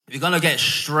We're going to get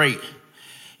straight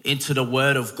into the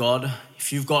Word of God.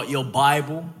 If you've got your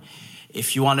Bible,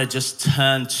 if you want to just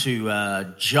turn to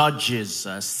Judges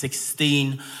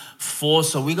 16:4.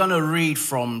 So we're going to read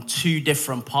from two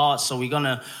different parts. So we're going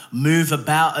to move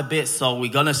about a bit. So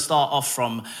we're going to start off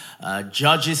from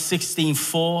Judges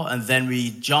 16:4, and then we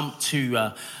jump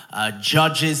to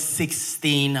Judges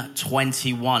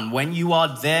 16:21. When you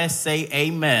are there, say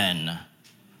amen.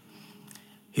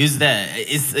 Who's there?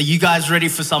 Are you guys ready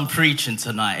for some preaching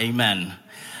tonight? Amen.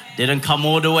 Didn't come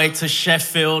all the way to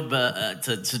Sheffield, but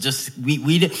to just,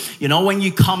 you know, when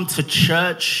you come to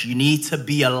church, you need to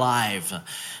be alive.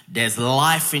 There's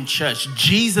life in church.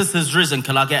 Jesus is risen.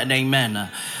 Can I get an amen?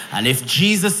 And if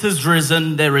Jesus is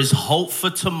risen, there is hope for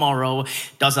tomorrow.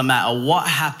 Doesn't matter what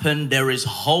happened, there is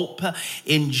hope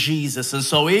in Jesus. And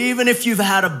so even if you've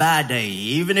had a bad day,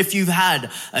 even if you've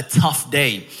had a tough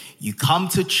day, you come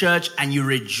to church and you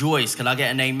rejoice. Can I get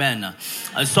an amen?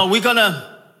 And so we're going to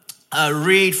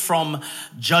read from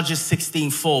Judges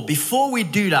 16:4. Before we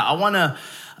do that, I want to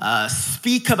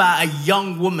speak about a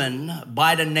young woman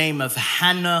by the name of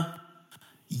Hannah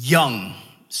Young.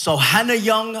 So Hannah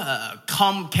Young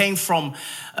came from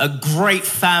a great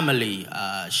family.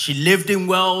 She lived in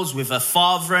Wales with her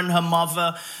father and her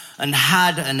mother, and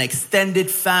had an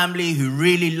extended family who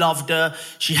really loved her.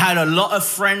 She had a lot of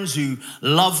friends who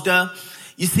loved her.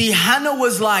 You see, Hannah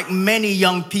was like many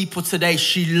young people today.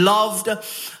 She loved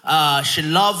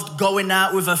going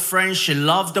out with her friends. She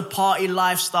loved the party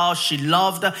lifestyle. She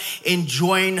loved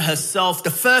enjoying herself.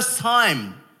 The first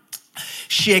time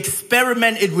she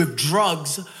experimented with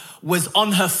drugs was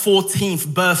on her 14th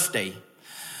birthday.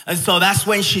 And so that's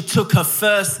when she took her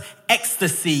first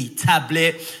ecstasy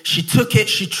tablet. She took it,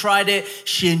 she tried it,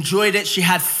 she enjoyed it, she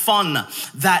had fun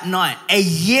that night. A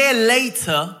year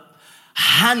later,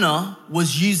 Hannah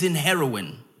was using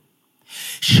heroin.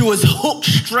 She was hooked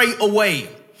straight away.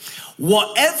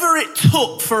 Whatever it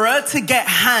took for her to get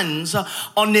hands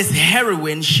on this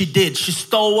heroin, she did. She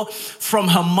stole from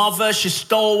her mother. She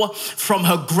stole from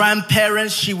her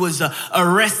grandparents. She was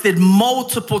arrested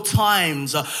multiple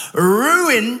times,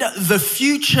 ruined the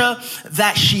future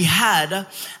that she had.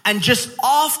 And just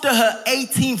after her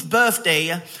 18th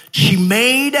birthday, she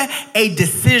made a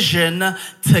decision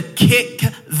to kick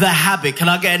the habit. Can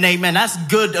I get an amen? That's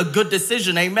good, a good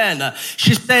decision, amen.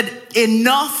 She said,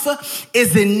 enough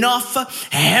is enough.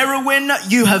 Heroin,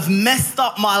 you have messed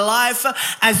up my life.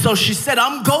 And so she said,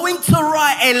 I'm going to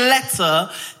write a letter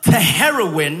to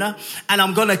heroin and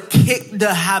I'm going to kick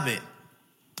the habit.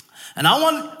 And I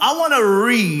want to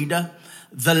read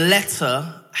the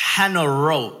letter Hannah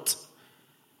wrote.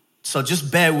 So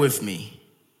just bear with me.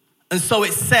 And so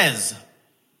it says,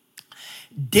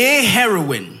 Dear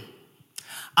heroin,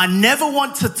 I never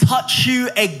want to touch you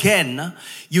again.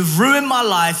 You've ruined my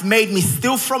life, made me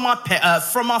steal from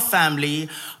my family,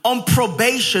 on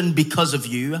probation because of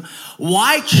you.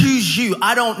 Why choose you?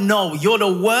 I don't know. You're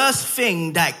the worst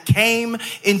thing that came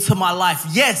into my life.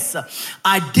 Yes,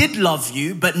 I did love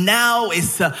you, but now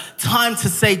it's time to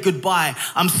say goodbye.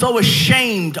 I'm so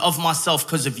ashamed of myself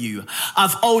because of you.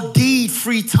 I've OD'd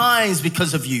 3 times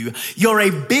because of you. You're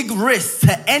a big risk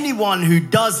to anyone who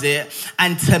does it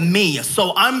and to me.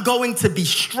 So I'm going to be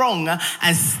strong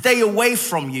and stay away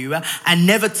from you and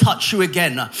never touch you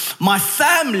again. My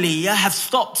family have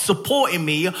stopped supporting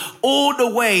me all the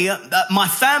way. My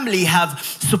family have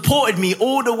supported me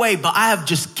all the way, but I have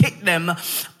just kicked them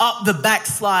up the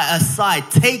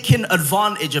backside, taken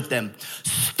advantage of them.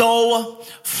 Stole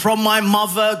from my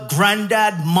mother,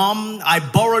 granddad, mom. I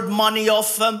borrowed money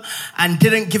off them and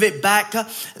didn't give it back.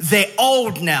 They're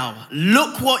old now.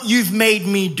 Look what you've made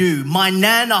me do. My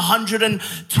nan,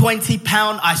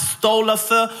 £120, I stole her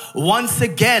for once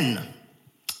again.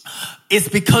 It's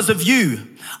because of you.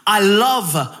 I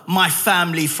love my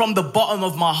family from the bottom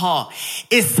of my heart.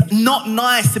 It's not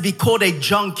nice to be called a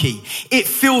junkie. It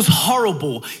feels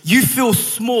horrible. You feel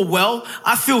small. Well,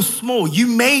 I feel small. You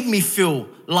made me feel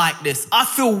like this. I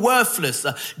feel worthless.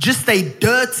 Just a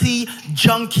dirty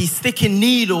junkie sticking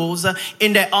needles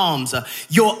in their arms.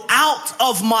 You're out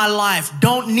of my life.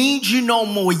 Don't need you no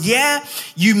more. Yeah,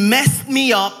 you messed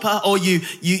me up, or you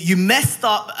messed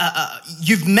up.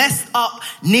 You've messed up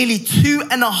nearly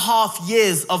 2.5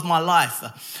 years of my life.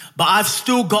 But I've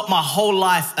still got my whole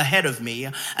life ahead of me.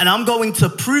 And I'm going to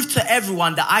prove to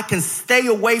everyone that I can stay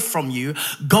away from you,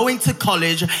 going to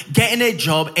college, getting a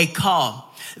job, a car.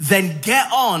 then get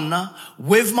on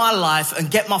with my life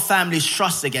and get my family's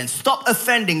trust again. Stop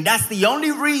offending. That's the only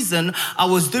reason I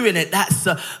was doing it. That's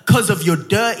because of your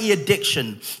dirty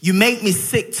addiction. You make me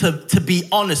sick to be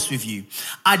honest with you.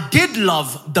 I did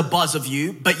love the buzz of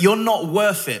you, but you're not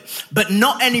worth it. But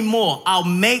not anymore. I'll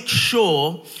make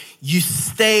sure you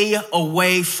stay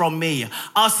away from me.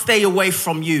 I'll stay away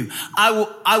from you.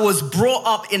 I was brought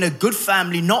up in a good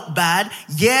family, not bad.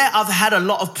 Yeah, I've had a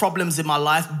lot of problems in my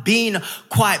life, been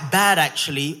quite bad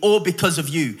actually, all because of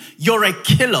you. You're a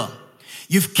killer.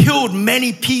 You've killed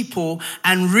many people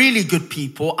and really good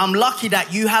people. I'm lucky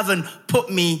that you haven't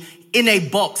put me in a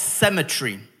box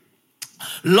cemetery.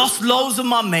 Lost loads of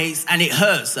my mates and it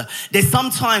hurts. They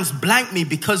sometimes blank me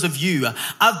because of you.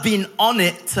 I've been on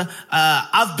it.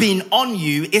 I've been on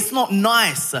you. It's not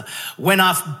nice when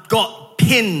I've got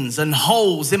pins and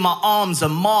holes in my arms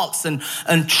and marks and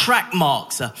track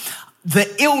marks. The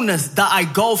illness that I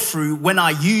go through when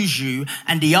I use you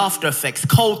and the after effects,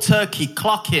 cold turkey,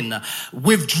 clocking,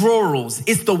 withdrawals.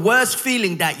 It's the worst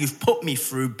feeling that you've put me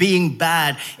through, being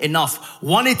bad enough.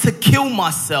 Wanted to kill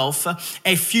myself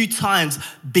a few times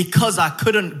because I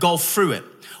couldn't go through it.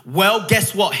 Well,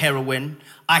 guess what, heroin?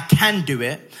 I can do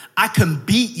it. I can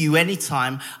beat you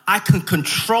anytime. I can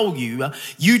control you.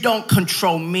 You don't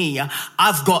control me.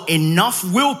 I've got enough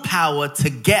willpower to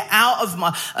get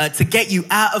you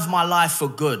out of my life for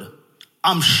good.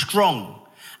 I'm strong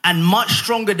and much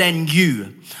stronger than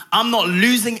you. I'm not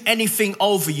losing anything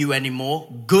over you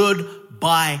anymore.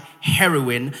 Goodbye,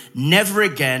 heroin. Never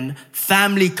again.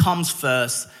 Family comes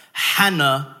first.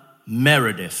 Hannah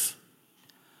Meredith.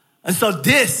 And so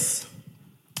this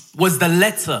was the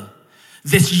letter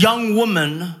this young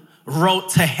woman wrote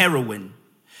to heroin.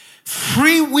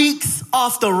 3 weeks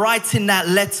after writing that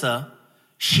letter,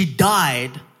 she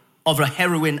died of a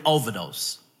heroin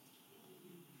overdose.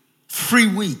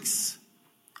 3 weeks.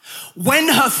 When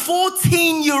her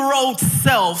 14-year-old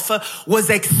self was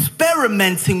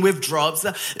experimenting with drugs,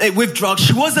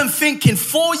 she wasn't thinking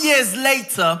 4 years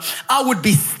later, I would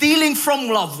be stealing from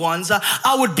loved ones,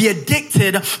 I would be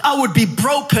addicted, I would be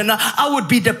broken, I would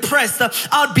be depressed,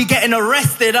 I would be getting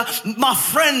arrested, my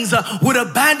friends would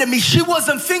abandon me. She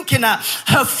wasn't thinking that.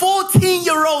 Her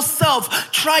 14-year-old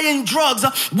self trying drugs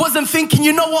wasn't thinking,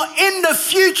 you know what, in the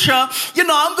future,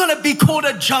 I'm going to be called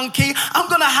a junkie, I'm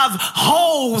going to have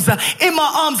holes in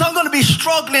my arms, I'm going to be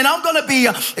struggling, I'm going to be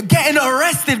getting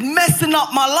arrested, messing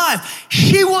up my life.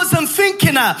 She wasn't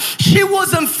thinking that. She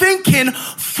wasn't thinking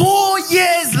 4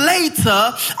 years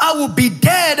later, I will be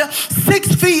dead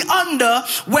 6 feet under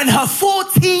when her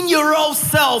 14-year-old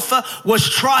self was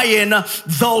trying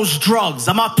those drugs.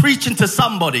 Am I preaching to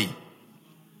somebody?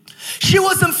 She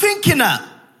wasn't thinking that.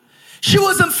 She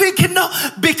wasn't thinking no,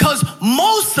 because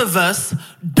most of us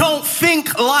don't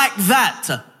think like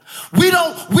that.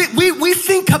 We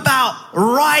think about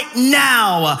right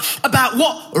now, about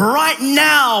what right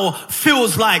now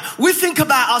feels like. We think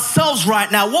about ourselves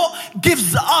right now, what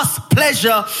gives us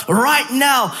pleasure right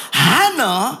now.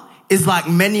 Hannah is like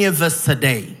many of us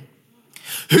today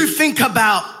who think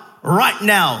about right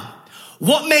now.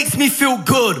 What makes me feel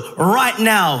good right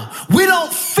now? We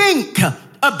don't think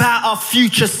about our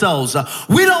future selves.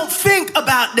 We don't think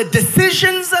about the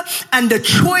decisions and the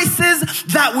choices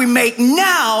that we make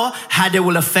now, how they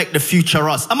will affect the future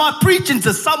us. Am I preaching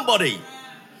to somebody?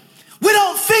 We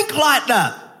don't think like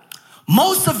that.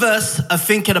 Most of us are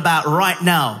thinking about right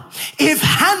now. If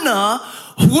Hannah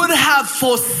would have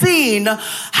foreseen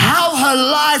how her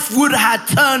life would have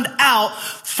turned out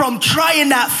from trying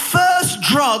that first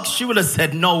drug, she would have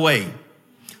said, no way.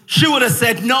 She would have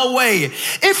said, no way.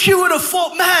 If she would have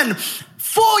thought, man,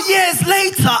 4 years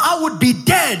later, I would be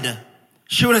dead.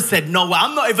 She would have said, no way.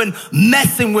 I'm not even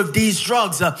messing with these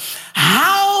drugs.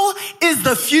 How is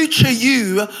the future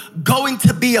you going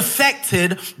to be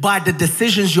affected by the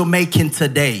decisions you're making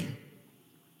today?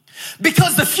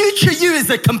 Because the future you is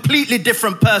a completely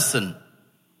different person.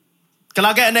 Can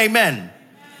I get an amen?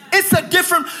 It's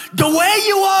the way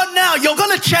you are now, you're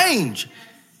going to change.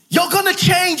 You're going to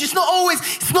change. It's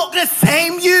not the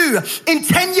same you. In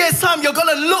 10 years' time, you're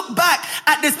going to look back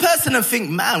at this person and think,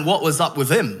 man, what was up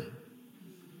with him?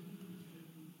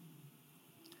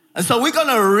 And so we're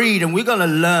going to read and we're going to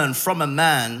learn from a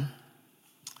man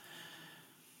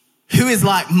who is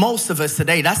like most of us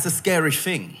today. That's the scary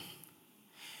thing.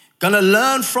 Going to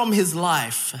learn from his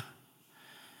life.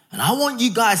 And I want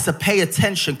you guys to pay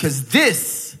attention because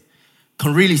this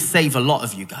can really save a lot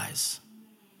of you guys.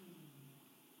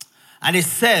 And it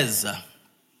says,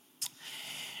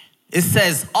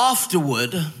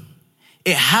 afterward,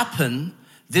 it happened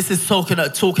This is talking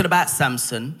about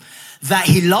Samson, that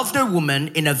he loved a woman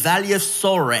in a valley of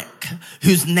Sorek,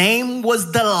 whose name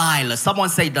was Delilah. Someone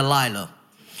say Delilah.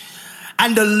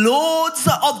 And the lords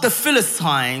of the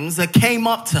Philistines came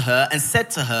up to her and said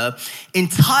to her,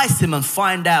 entice him and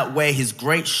find out where his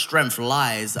great strength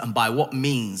lies, and by what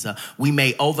means we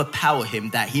may overpower him,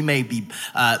 that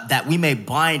we may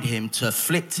bind him to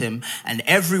afflict him, and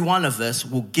every one of us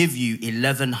will give you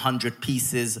 1,100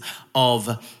 pieces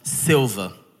of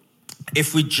silver.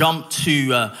 If we jump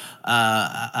to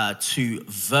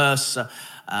verse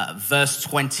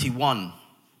 21.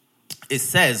 It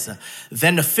says,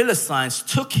 then the Philistines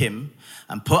took him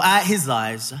and put out his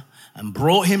eyes and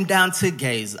brought him down to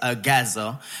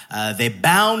Gaza. They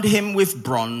bound him with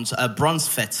bronze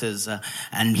fetters,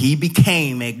 and he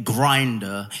became a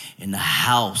grinder in the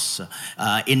house,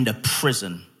 in the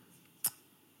prison.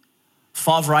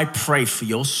 Father, I pray for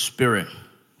your spirit,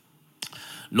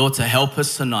 Lord, to help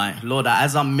us tonight. Lord,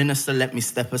 as I minister, let me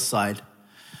step aside.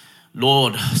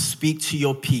 Lord, speak to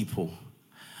your people.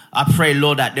 I pray,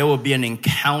 Lord, that there will be an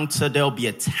encounter, there will be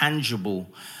a tangible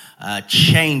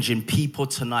change in people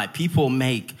tonight. People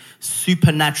make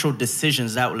supernatural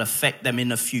decisions that will affect them in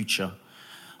the future.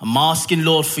 I'm asking,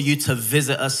 Lord, for you to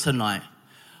visit us tonight.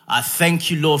 I thank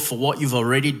you, Lord, for what you've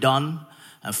already done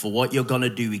and for what you're going to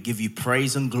do. We give you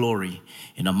praise and glory.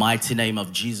 In the mighty name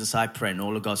of Jesus, I pray. And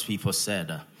all of God's people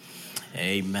said,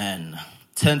 amen.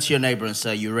 Turn to your neighbor and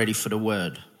say, you ready for the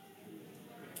word?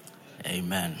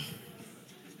 Amen.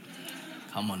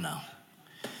 Come on now.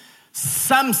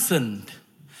 Samson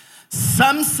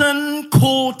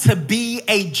called to be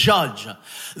a judge,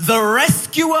 the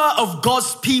rescuer of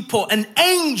God's people. An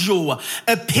angel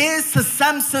appears to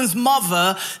Samson's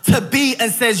mother to be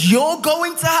and says, you're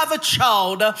going to have a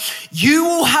child. You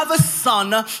will have a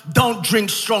son. Don't drink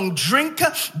strong drink.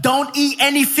 Don't eat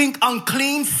anything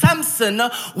unclean. Samson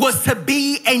was to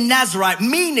be a Nazarite,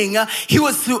 meaning he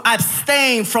was to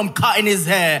abstain from cutting his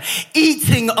hair,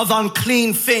 eating of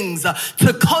unclean things,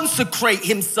 to consecrate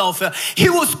himself. He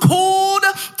was called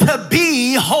to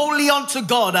be holy unto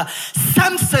God.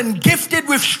 Samson, gifted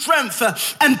with strength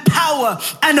and power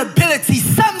and ability.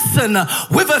 Samson,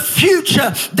 with a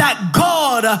future that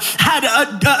God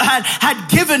had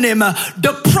given him.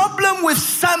 The problem with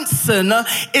Samson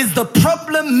is the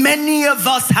problem many of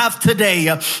us have today.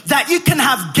 That you can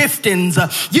have giftings,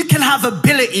 you can have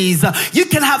abilities, you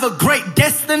can have a great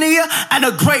destiny and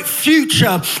a great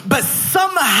future, but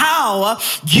somehow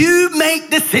you make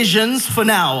decisions for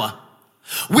now.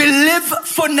 We live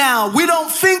for now. We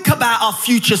don't think about our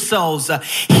future selves.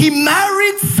 He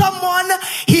married someone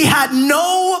he had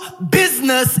no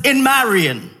business in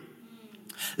marrying.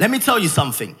 Let me tell you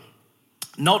something.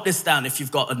 Note this down if you've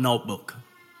got a notebook.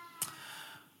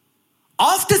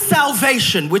 After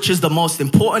salvation, which is the most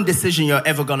important decision you're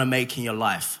ever going to make in your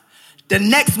life, the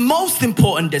next most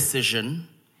important decision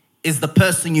is the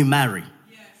person you marry.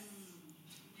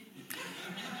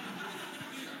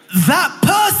 That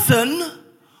person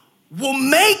will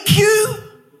make you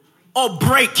or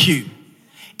break you.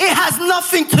 It has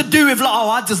nothing to do with, oh,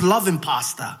 I just love him,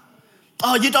 Pastor.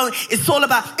 Oh, you don't, it's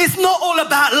not all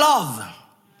about love.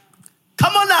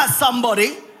 Come on now, somebody.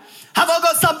 Have I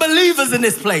got some believers in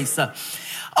this place? No,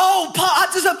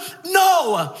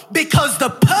 because the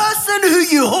person who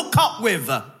you hook up with,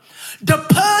 the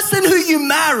person who you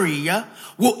marry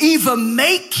will either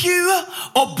make you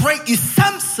or break you.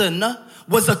 Samson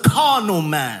was a carnal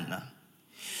man.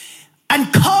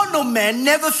 And carnal men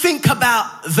never think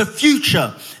about the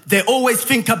future. They always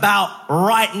think about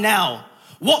right now.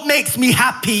 What makes me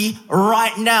happy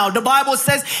right now? The Bible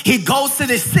says he goes to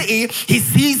the city, he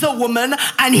sees a woman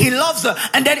and he loves her.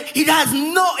 And then he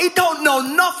don't know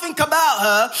nothing about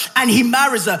her and he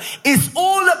marries her. It's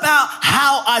all about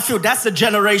how I feel. That's the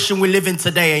generation we live in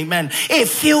today, amen. It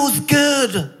feels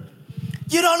good.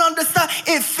 You don't understand.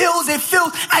 It feels,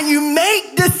 and you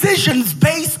make decisions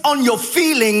based on your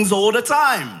feelings all the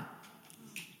time.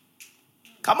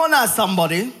 Come on now,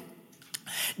 somebody.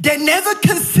 He never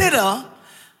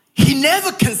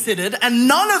considered, and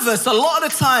none of us a lot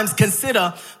of times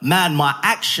consider, man, my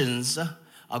actions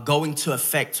are going to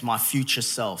affect my future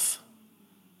self.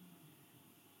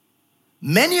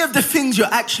 Many of the things you're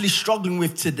actually struggling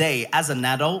with today as an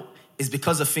adult is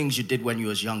because of things you did when you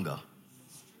was younger.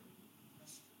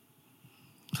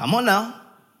 Come on now.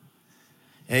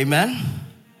 Amen.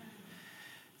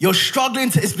 You're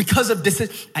struggling it's because of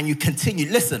this, and you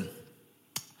continue. Listen,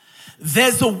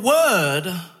 there's a word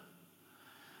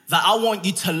that I want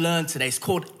you to learn today. It's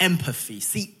called empathy.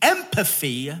 See,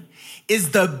 empathy is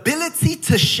the ability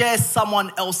to share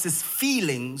someone else's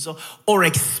feelings or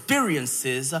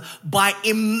experiences by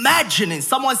imagining.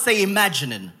 Someone say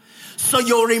imagining. So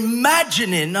you're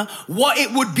imagining what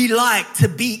it would be like to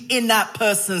be in that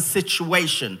person's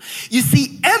situation. You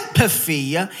see,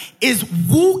 empathy is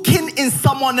walking in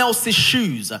someone else's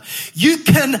shoes. You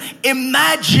can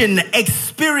imagine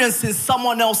experiencing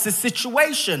someone else's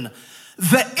situation.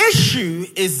 The issue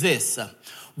is this.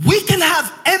 We can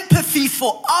have empathy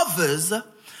for others,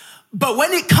 but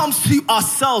when it comes to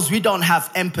ourselves, we don't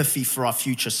have empathy for our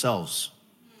future selves.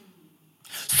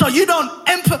 So you don't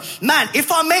man,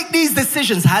 if I make these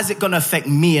decisions, how's it going to affect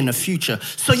me in the future?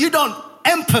 So you don't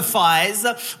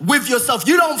empathize with yourself.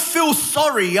 You don't feel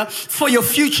sorry for your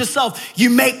future self. You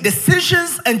make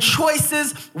decisions and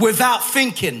choices without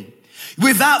thinking.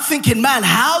 Without thinking, man,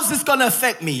 how's this going to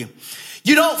affect me?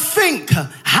 You don't think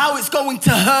how it's going to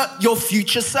hurt your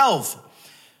future self.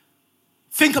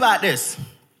 Think about this.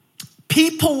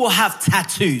 People will have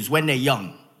tattoos when they're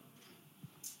young.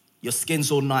 Your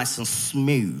skin's all nice and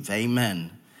smooth, amen.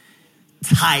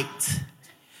 Tight.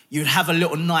 You'd have a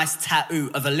little nice tattoo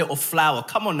of a little flower.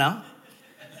 Come on now.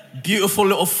 Beautiful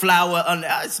little flower. And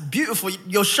it's beautiful.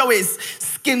 You'll show it,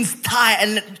 skin's tight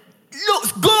and it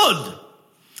looks good.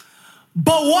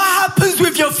 But what happens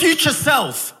with your future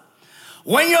self?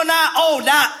 When you're now old,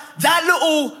 that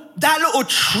little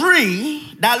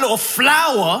tree, that little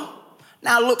flower,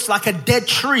 now looks like a dead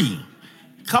tree.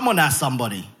 Come on now,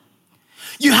 somebody.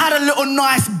 You had a little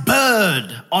nice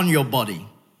bird on your body.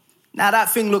 Now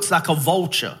that thing looks like a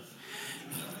vulture.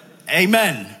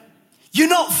 Amen. You're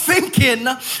not thinking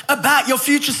about your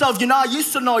future self. You know, I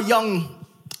used to know a young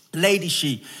lady,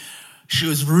 she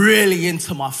was really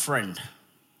into my friend.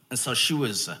 And so she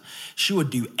would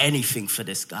do anything for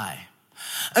this guy.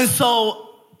 And so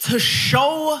to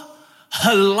show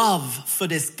her love for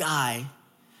this guy,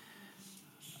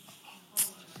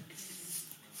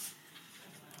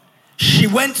 she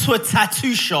went to a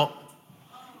tattoo shop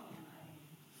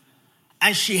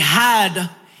and she had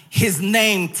his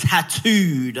name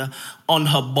tattooed on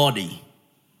her body.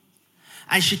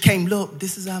 And she came, look,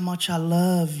 this is how much I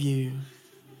love you.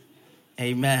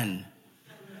 Amen.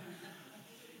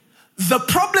 The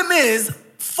problem is,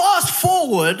 fast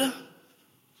forward,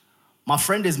 my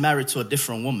friend is married to a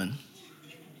different woman.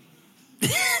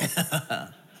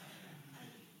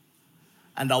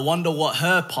 And I wonder what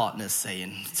her partner's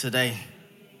saying today.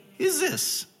 Who's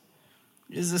this?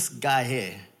 Who's this guy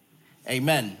here?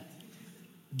 Amen.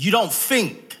 We don't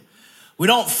think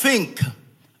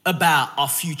about our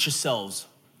future selves.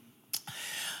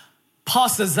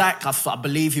 Pastor Zach, I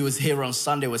believe he was here on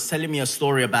Sunday, was telling me a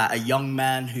story about a young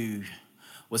man who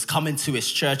was coming to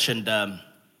his church. And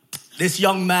this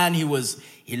young man, he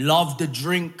loved the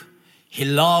drink, he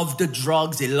loved the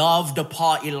drugs, he loved the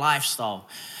party lifestyle.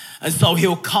 And so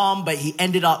he'll come, but he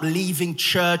ended up leaving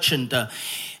church and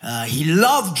he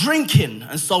loved drinking.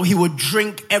 And so he would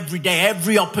drink every day,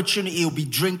 every opportunity. He'll be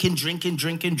drinking.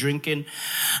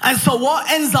 And so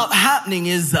what ends up happening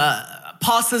is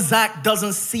Pastor Zach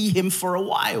doesn't see him for a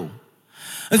while.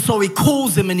 And so he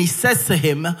calls him and he says to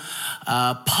him,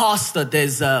 Pastor,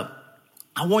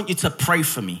 I want you to pray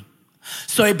for me.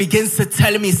 So he begins to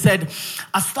tell him, he said,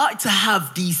 I started to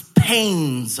have these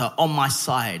pains on my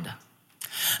side.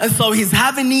 And so he's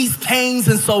having these pains,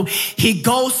 and so he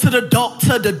goes to the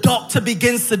doctor. The doctor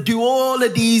begins to do all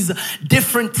of these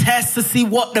different tests to see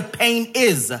what the pain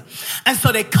is. And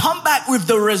so they come back with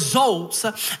the results,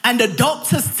 and the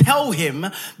doctors tell him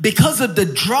because of the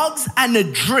drugs and the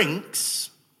drinks,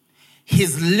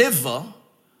 his liver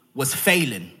was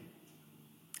failing.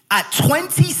 At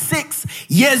 26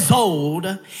 years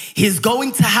old, he's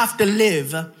going to have to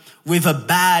live with a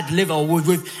bad liver.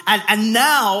 And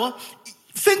now,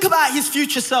 think about his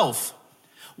future self.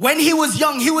 When he was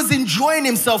young, he was enjoying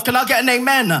himself. Can I get an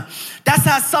amen? That's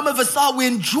how some of us are.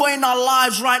 We're enjoying our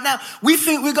lives right now. We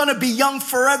think we're going to be young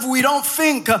forever. We don't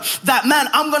think that, man,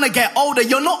 I'm going to get older.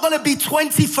 You're not going to be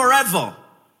 20 forever.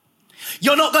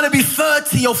 You're not going to be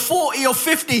 30 or 40 or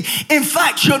 50. In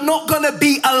fact, you're not going to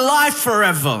be alive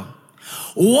forever.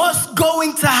 What's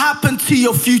going to happen to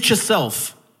your future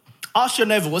self? Ask your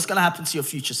neighbor, what's going to happen to your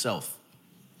future self?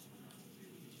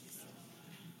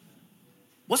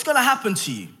 What's going to happen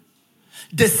to you?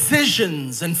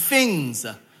 Decisions and things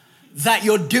that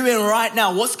you're doing right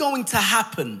now, what's going to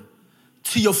happen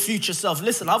to your future self?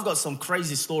 Listen, I've got some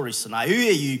crazy stories tonight. Who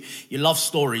are you? You love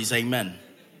stories, amen.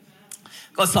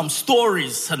 Got some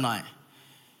stories tonight.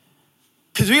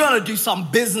 Because we're going to do some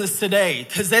business today.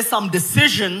 Because there's some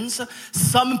decisions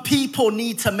some people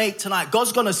need to make tonight.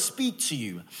 God's going to speak to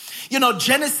you. You know,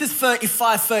 Genesis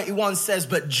 35:31 says,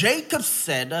 but Jacob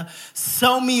said,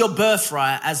 sell me your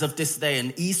birthright as of this day.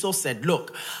 And Esau said,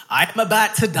 look, I'm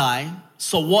about to die.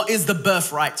 So what is the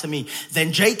birthright to me?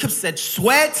 Then Jacob said,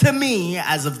 swear to me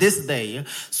as of this day.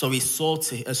 So he swore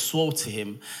to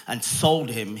him and sold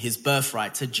him his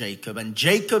birthright to Jacob. And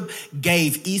Jacob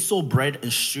gave Esau bread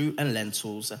and stew and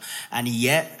lentils. And he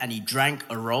ate and he drank,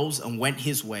 arose and went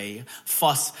his way.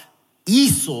 Thus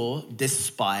Esau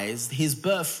despised his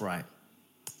birthright.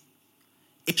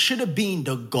 It should have been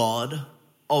the God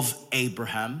of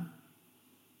Abraham,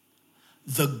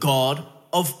 the God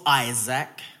of Isaac,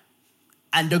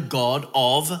 and the God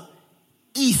of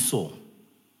Esau.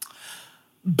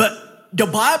 But the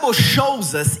Bible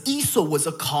shows us Esau was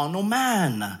a carnal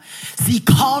man. See,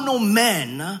 carnal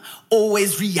men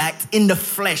always react in the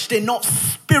flesh. They're not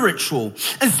spiritual.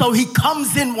 And so he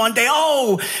comes in one day,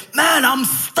 oh man, I'm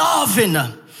starving.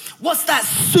 What's that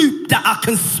soup that I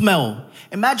can smell?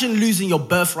 Imagine losing your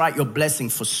birthright, your blessing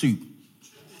for soup.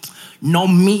 No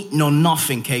meat, no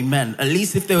nothing, amen. At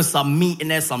least if there was some meat in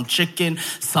there, some chicken,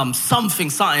 something,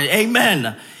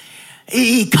 amen.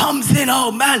 He comes in,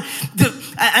 oh man.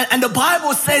 And the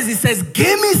Bible says, he says,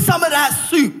 give me some of that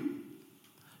soup.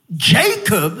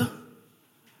 Jacob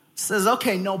says,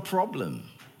 okay, no problem.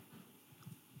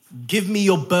 Give me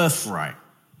your birthright.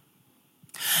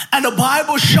 And the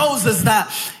Bible shows us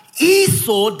that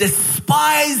Esau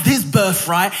despised his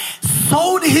birthright,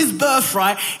 sold his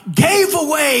birthright, gave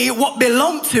away what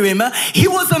belonged to him. He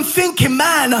wasn't thinking,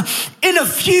 man, in a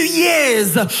few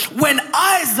years when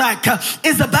Isaac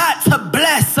is about to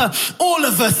bless all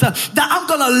of us, that I'm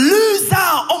going to lose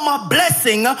out on my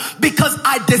blessing because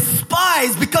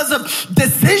because of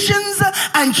decisions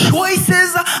and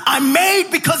choices I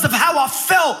made because of how I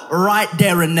felt right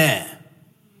there and there.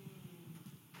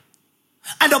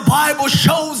 And the Bible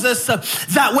shows us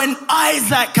that when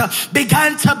Isaac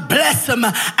began to bless him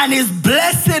and his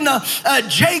blessing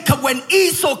Jacob, when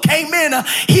Esau came in,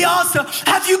 he asked,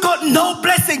 have you got no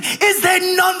blessing? Is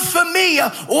there none for me?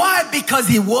 Why? Because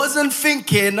he wasn't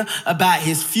thinking about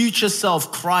his future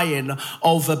self crying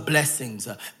over blessings.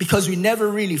 Because we never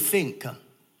really think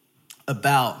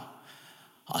about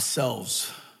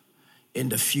ourselves in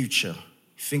the future.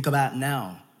 Think about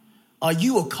now. Are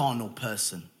you a carnal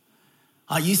person?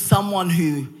 Are you someone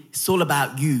who it's all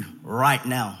about you right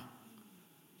now?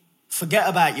 Forget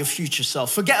about your future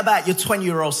self. Forget about your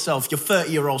 20-year-old self, your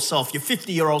 30-year-old self, your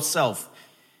 50-year-old self.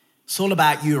 It's all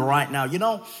about you right now. You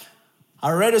know,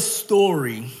 I read a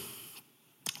story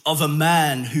of a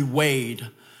man who weighed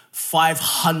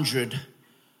 500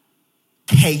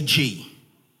 kg.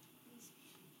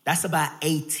 That's about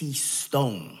 80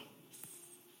 stone.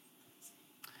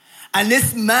 And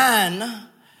this man,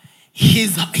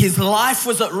 his life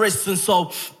was at risk, and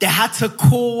so they had to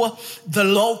call the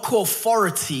local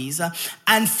authorities,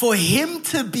 and for him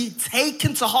to be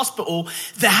taken to hospital,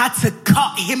 they had to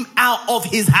cut him out of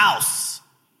his house.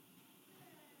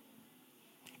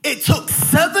 It took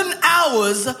 7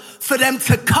 hours for them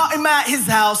to cut him out of his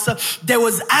house. There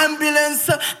was ambulance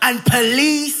and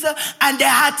police, and they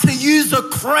had to use a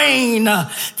crane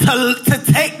to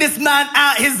take this man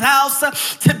out of his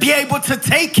house to be able to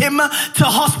take him to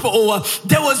hospital.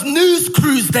 There was news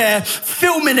crews there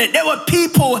filming it. There were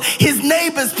people, his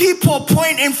neighbors, people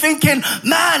pointing, thinking,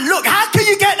 man, look, how can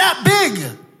you get that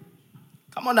big?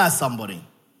 Come on now, somebody.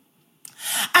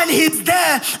 And he's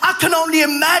there. I can only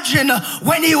imagine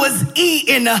when he was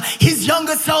eating, his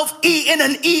younger self eating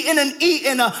and eating and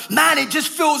eating. Man, it just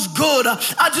feels good.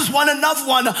 I just want another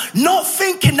one. Not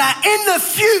thinking that in the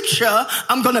future,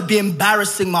 I'm going to be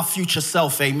embarrassing my future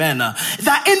self. Amen.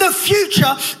 That in the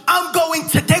future,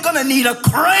 they're going to need a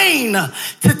crane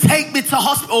to take me to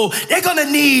hospital. They're going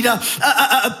to need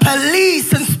a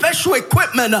police and special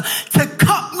equipment to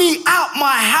cut me out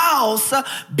my house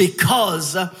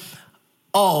because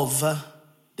of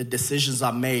the decisions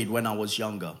I made when I was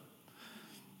younger.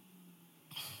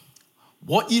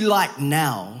 What you like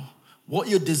now, what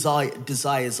your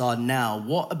desires are now,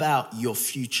 what about your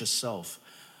future self?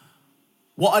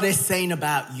 What are they saying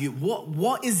about you?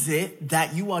 What is it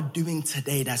that you are doing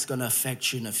today that's going to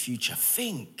affect you in the future?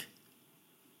 Think.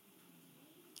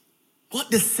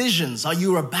 What decisions are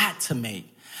you about to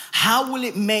make? How will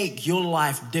it make your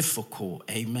life difficult?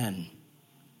 Amen.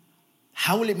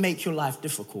 How will it make your life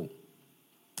difficult?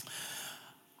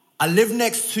 I lived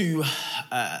next to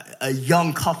a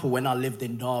young couple when I lived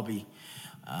in Derby.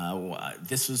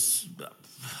 This was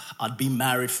I'd been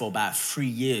married for about 3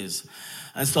 years.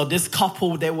 And so this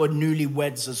couple, they were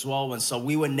newlyweds as well. And so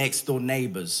we were next door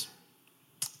neighbors.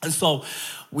 And so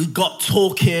we got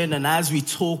talking, and as we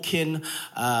talking,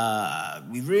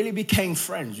 we really became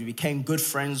friends. We became good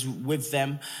friends with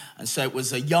them. And so it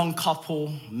was a young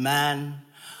couple, man,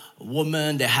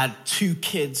 woman. They had 2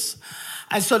 kids.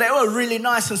 And so they were really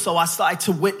nice. And so I started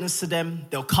to witness to them.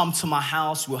 They'll come to my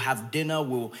house. We'll have dinner.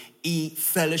 We'll eat,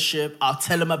 fellowship. I'll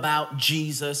tell them about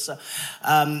Jesus.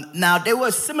 Now, they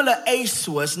were similar age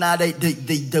to us. Now,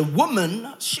 the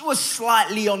woman, she was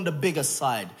slightly on the bigger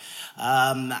side.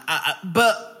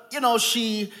 But, you know,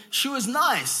 she was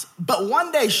nice. But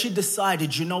one day she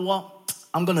decided, you know what?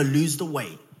 I'm going to lose the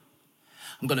weight.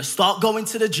 I'm going to start going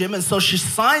to the gym. And so she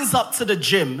signs up to the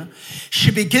gym.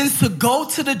 She begins to go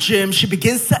to the gym. She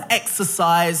begins to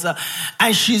exercise.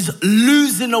 And she's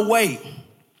losing the weight.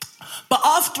 But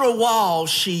after a while,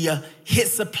 she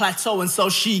hits a plateau. And so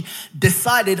she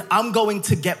decided, I'm going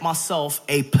to get myself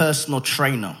a personal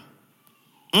trainer.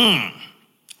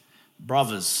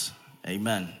 Brothers,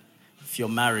 amen. If you're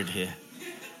married here,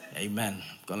 amen.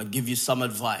 I'm going to give you some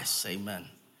advice, amen.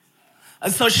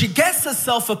 And so she gets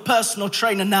herself a personal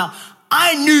trainer. Now,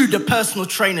 I knew the personal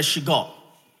trainer she got.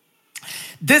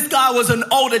 This guy was an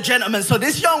older gentleman. So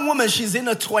this young woman, she's in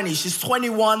her 20s. She's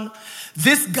 21.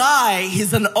 This guy,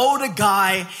 he's an older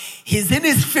guy. He's in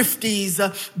his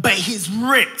 50s, but he's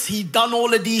ripped. He'd done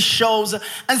all of these shows.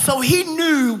 And so he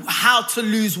knew how to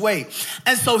lose weight.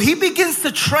 And so he begins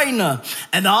to train her.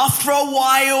 And after a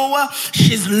while,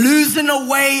 she's losing her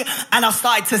weight. And I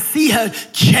started to see her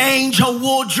change her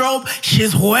wardrobe.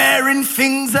 She's wearing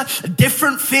things,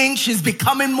 different things. She's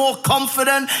becoming more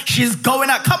confident. She's going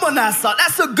out. Come on now, son.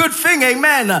 That's a good thing,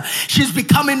 amen. She's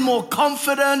becoming more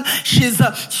confident. She's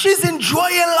enjoying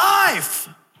life.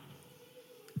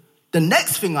 The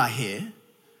next thing I hear,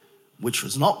 which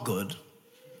was not good,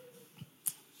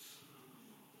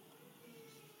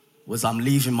 was I'm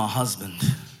leaving my husband.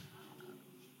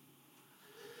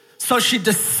 So she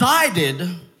decided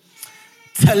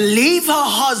to leave her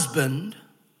husband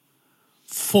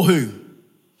for who?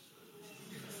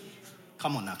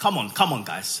 Come on now, come on,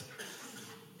 guys.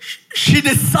 She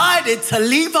decided to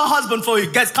leave her husband for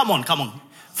who? Guys, come on.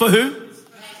 For who?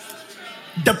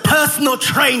 The personal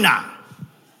trainer.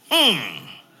 And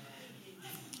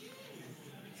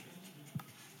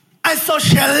so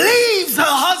she leaves her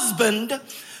husband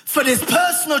for this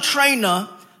personal trainer.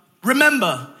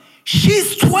 Remember,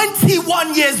 she's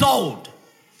 21 years old.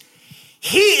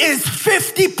 He is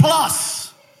 50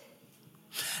 plus.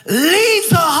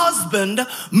 Leaves her husband,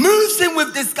 moves in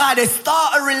with this guy. They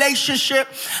start a relationship.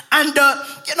 And,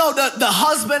 the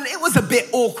husband, it was a bit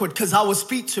awkward because I would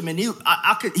speak to him and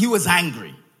he was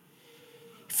angry.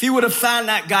 If he would have found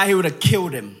that guy, he would have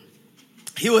killed him.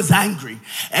 He was angry.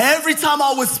 Every time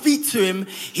I would speak to him,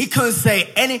 he couldn't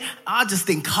say any. I just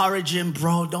encourage him,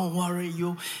 bro, don't worry.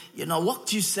 You know, what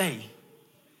do you say?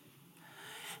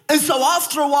 And so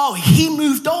after a while, he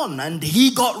moved on and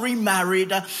he got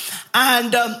remarried.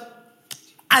 And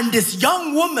this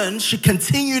young woman, she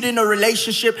continued in a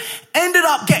relationship, ended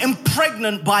up getting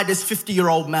pregnant by this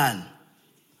 50-year-old man.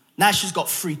 Now she's got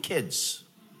 3 kids.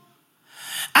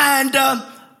 And,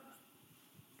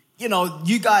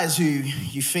 you guys who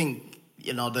you think,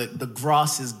 the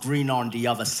grass is green on the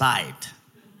other side.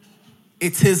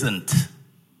 It isn't.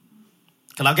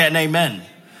 Can I get an amen?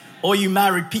 Or you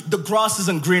married people, the grass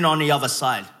isn't green on the other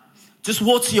side. Just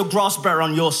water your grass better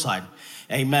on your side.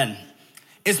 Amen.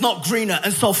 It's not greener.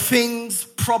 And so things,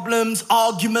 problems,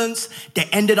 arguments, they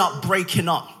ended up breaking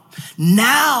up.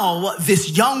 Now,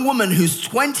 this young woman who's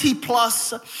 20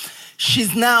 plus,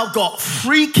 she's now got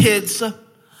 3 kids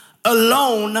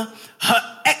alone.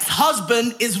 Her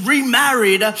ex-husband is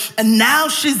remarried and now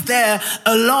she's there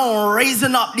alone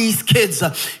raising up these kids.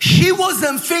 She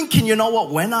wasn't thinking, you know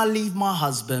what, when I leave my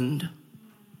husband,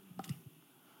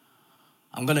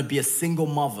 I'm going to be a single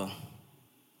mother,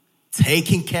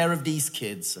 taking care of these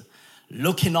kids,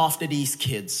 looking after these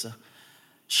kids.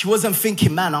 She wasn't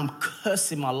thinking, man, I'm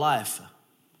cursing my life.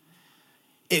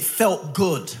 It felt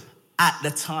good at the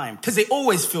time because it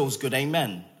always feels good,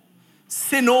 amen.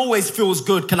 Sin always feels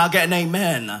good. Can I get an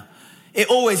amen? It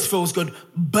always feels good.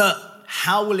 But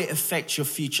how will it affect your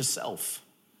future self?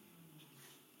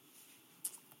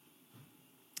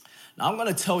 Now, I'm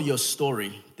going to tell you a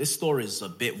story. This story is a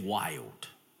bit wild.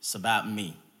 It's about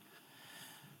me.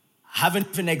 I haven't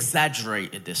even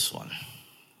exaggerated this one.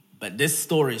 But this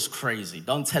story is crazy.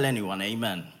 Don't tell anyone,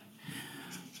 amen.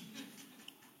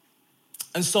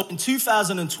 And so in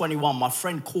 2021, my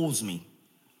friend calls me.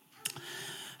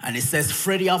 And it says,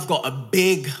 Freddie, I've got a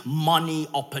big money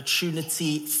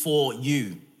opportunity for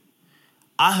you.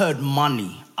 I heard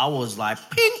money. I was like,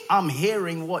 ping, I'm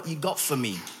hearing what you got for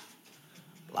me.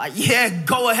 Like, yeah,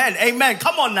 go ahead. Amen.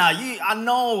 Come on now. I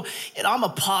know, I'm a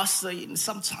pastor.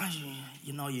 Sometimes,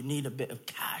 you need a bit of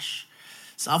cash.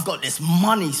 So I've got this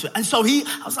money. And so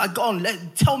I was like, go on,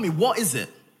 tell me, what is it?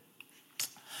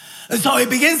 And so he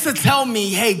begins to tell me,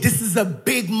 hey, this is a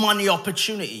big money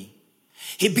opportunity.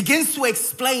 He begins to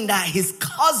explain that his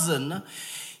cousin,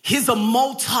 he's a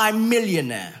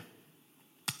multi-millionaire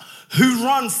who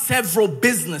runs several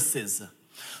businesses.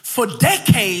 For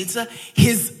decades,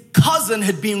 his cousin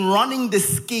had been running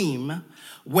this scheme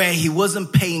where he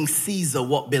wasn't paying Caesar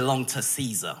what belonged to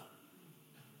Caesar.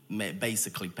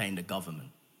 Basically paying the government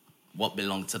what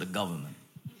belonged to the government.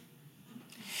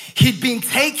 He'd been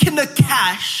taking the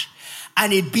cash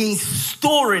and he'd been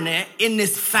storing it in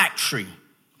this factory.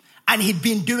 And he'd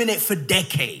been doing it for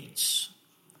decades.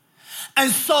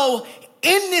 And so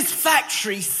in this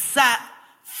factory sat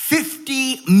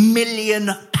 50 million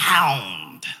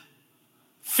pounds.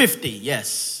 50,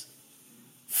 yes.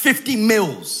 50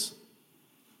 mils.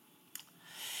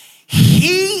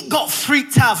 He got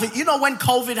freaked out. When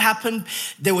COVID happened,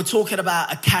 they were talking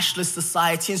about a cashless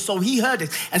society. And so he heard it.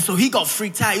 And so he got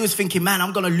freaked out. He was thinking, man,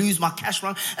 I'm going to lose my cash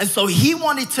run. And so he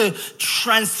wanted to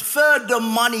transfer the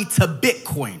money to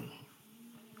Bitcoin.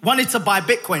 Wanted to buy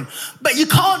Bitcoin. But you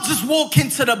can't just walk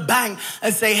into the bank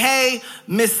and say, hey,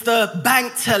 Mr.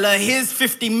 Bank Teller, here's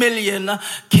 50 million.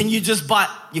 Can you just buy?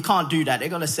 You can't do that. They're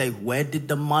going to say, where did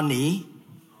the money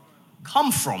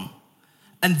come from?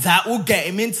 And that will get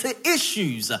him into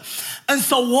issues. And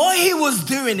so what he was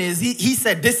doing is, he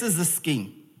said, this is the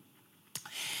scheme.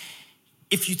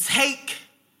 If you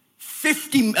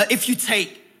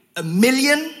take a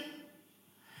million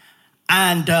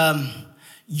and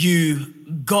you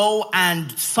go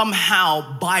and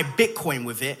somehow buy Bitcoin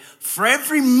with it, for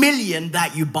every million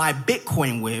that you buy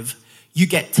Bitcoin with, you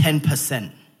get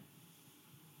 10%.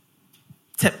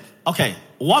 Okay,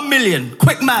 1 million.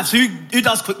 Quick maths. Who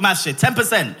does quick maths here?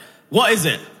 10%. What is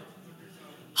it?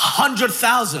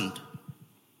 100,000.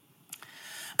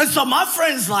 And so my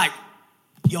friend's like,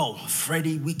 yo,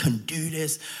 Freddie, we can do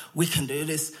this. We can do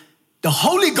this. The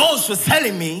Holy Ghost was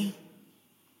telling me,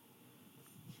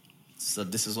 so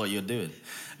this is what you're doing.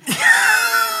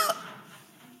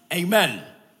 Amen.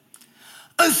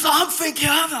 And so I'm thinking,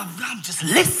 I'm just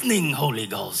listening, Holy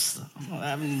Ghost. I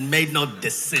haven't made no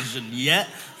decision yet.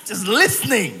 Just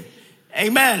listening.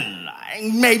 Amen. I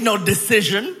ain't made no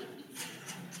decision.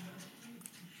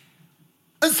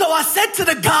 And so I said to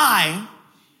the guy,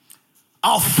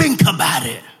 I'll think about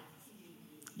it.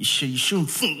 You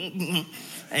shouldn't think.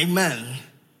 Amen.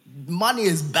 Money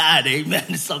is bad,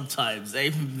 amen, sometimes.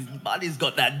 Amen. Money's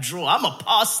got that draw. I'm a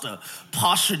pastor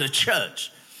in the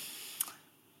church.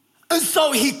 And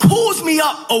so he calls me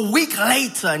up a week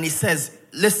later and he says,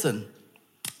 listen,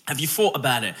 have you thought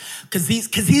about it? Because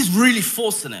he's really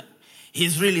forcing it.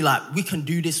 He's really like, we can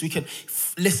do this.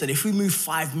 Listen, if we move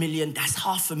 5 million, that's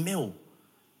 $500,000.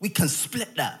 We can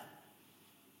split that.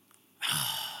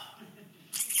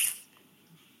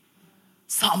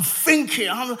 So I'm thinking,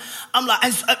 I'm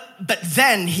like, but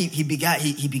then he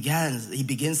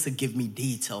begins to give me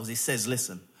details. He says,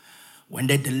 listen, when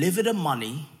they deliver the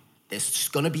money, there's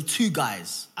going to be 2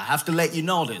 guys. I have to let you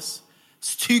know this.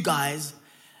 It's 2 guys,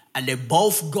 and they're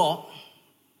both going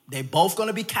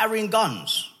to be carrying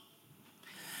guns.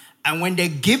 And when they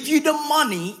give you the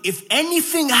money, if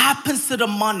anything happens to the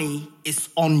money, it's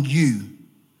on you.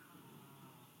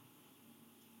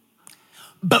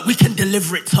 But we can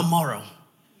deliver it tomorrow.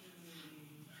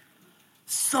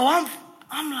 So I'm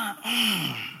like,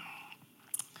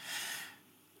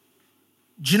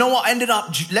 Do you know what ended up?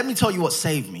 Let me tell you what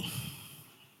saved me.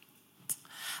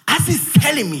 As he's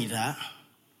telling me that,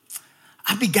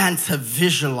 I began to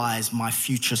visualize my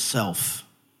future self.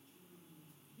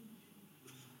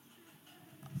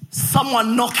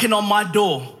 Someone knocking on my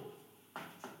door.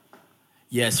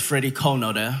 Yes, Freddie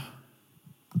Kono there.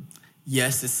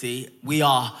 Yes, you see, we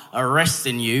are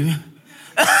arresting you.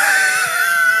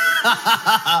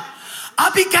 I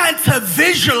began to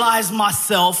visualize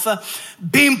myself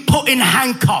being put in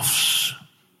handcuffs.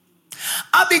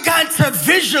 I began to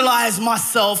visualize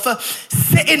myself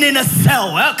sitting in a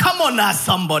cell. Come on now,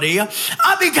 somebody.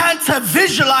 I began to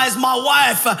visualize my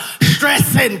wife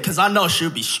stressing, because I know she'll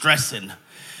be stressing.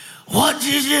 What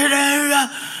did you do?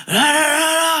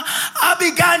 I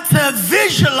began to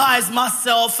visualize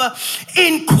myself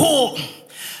in court.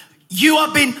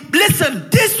 Listen,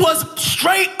 this was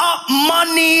straight up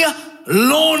money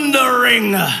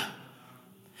laundering.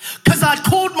 Because I'd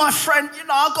called my friend,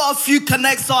 I got a few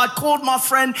connects, so I'd called my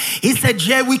friend. He said,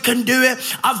 yeah, we can do it.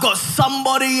 I've got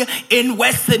somebody in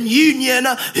Western Union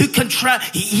who can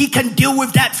he can deal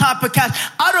with that type of cash.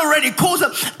 I'd already called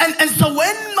him. And so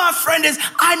when my friend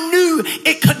I knew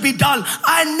it could be done.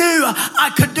 I knew I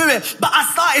could do it. But I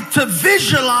started to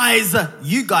visualize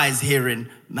you guys hearing,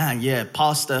 man, yeah,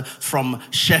 pastor from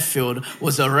Sheffield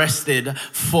was arrested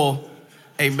for,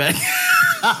 amen.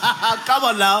 Come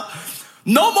on now.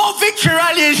 No more victory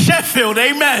rally in Sheffield,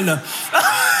 amen.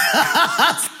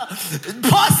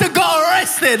 Pastor got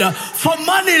arrested for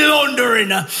money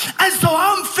laundering. And so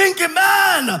I'm thinking,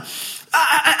 man.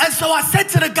 And so I said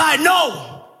to the guy,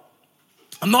 no,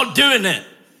 I'm not doing it.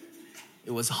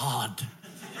 It was hard.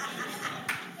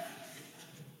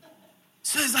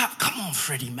 So he's like, come on,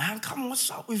 Freddie, man. Come on, what's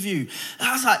up with you? And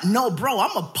I was like, no, bro,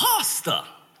 I'm a pastor.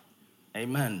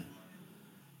 Amen.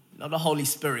 The Holy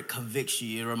Spirit convicts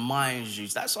you. It reminds you.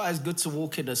 That's why it's good to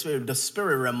walk in the Spirit. The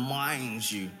Spirit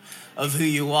reminds you of who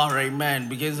you are, amen.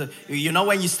 Because,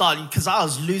 when you start, because I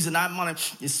was losing that money,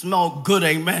 it smelled good,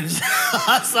 amen.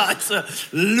 I started to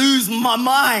lose my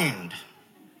mind.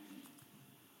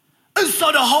 And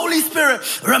so the Holy Spirit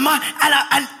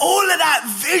and all of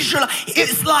that visual,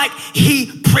 it's like he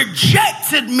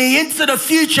projected me into the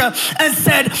future and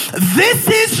said, this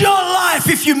is your life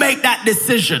if you make that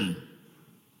decision.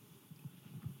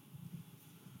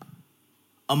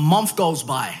 A month goes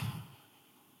by.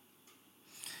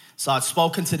 So I'd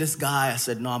spoken to this guy. I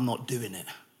said, no, I'm not doing it.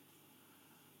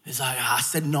 I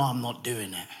said, no, I'm not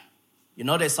doing it.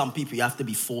 There's some people you have to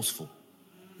be forceful.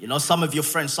 Some of your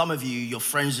friends, your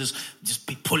friends just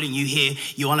be pulling you here.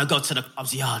 You want to go to the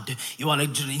clubs. Yeah, you want to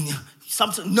do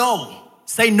something. No,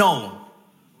 say no.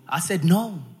 I said,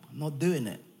 no, I'm not doing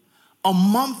it. A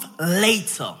month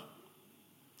later,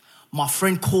 my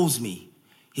friend calls me.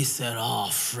 He said, oh,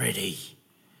 Freddie,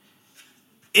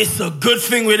 it's a good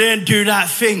thing we didn't do that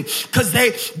thing, because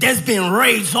there's been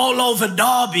raids all over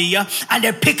Derby, and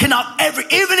they're picking up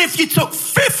even if you took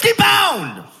 50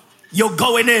 pounds, you're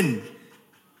going in.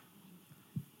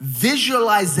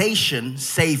 Visualization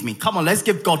saved me. Come on, let's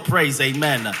give God praise,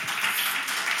 amen.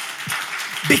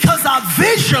 Because I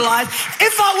visualized,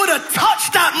 if I would have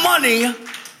touched that money,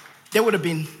 there would have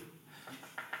been,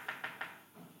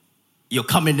 you're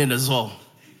coming in as well.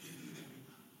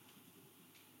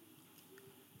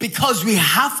 Because we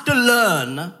have to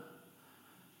learn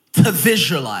to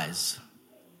visualize.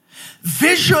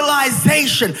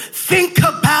 Visualization. Think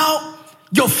about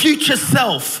your future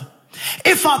self.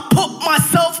 If I put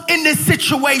myself in this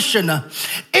situation,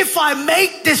 if I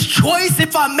make this choice,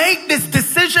 if I make this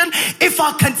decision, if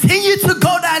I continue to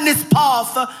go down this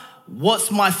path,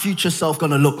 what's my future self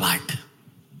going to look like?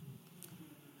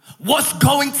 What's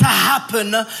going to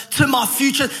happen to my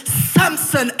future?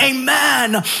 Samson, a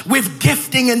man with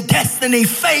gifting and destiny,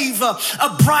 favor,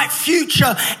 a bright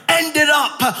future, ended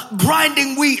up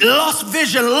grinding wheat, lost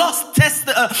vision, lost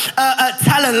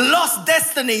talent, lost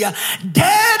destiny,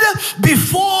 dead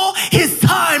before his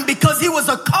time because he was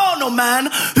a carnal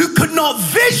man who could not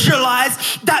visualize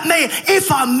that,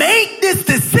 if I make this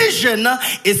decision,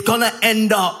 it's going to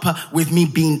end up with me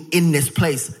being in this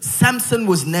place. Samson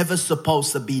was never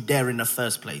supposed to be there in the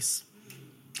first place.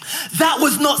 That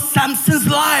was not Samson's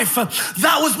life.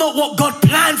 That was not what God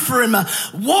planned for him.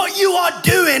 What you are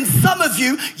doing, some of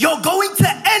you, you're going to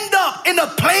end up in a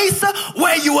place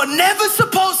where you were never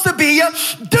supposed to be,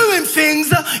 doing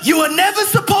things you were never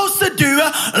supposed to do,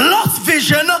 lost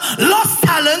vision, lost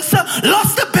talents,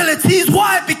 lost abilities.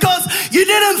 Why? Because you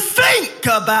didn't think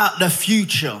about the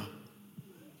future.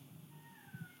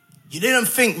 You didn't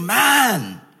think,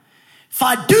 man, if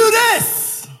I do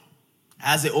this,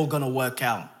 how's it all going to work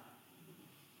out?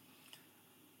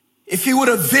 If he would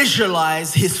have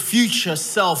visualized his future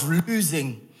self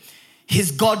losing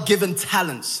his God-given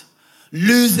talents,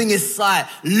 losing his sight,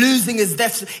 losing his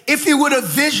destiny, if he would have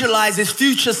visualized his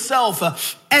future self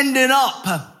ending up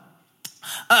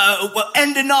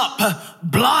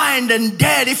blind and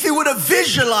dead, if he would have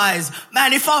visualized,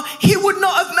 man, he would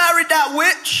not have married that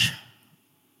witch.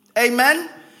 Amen.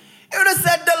 He would have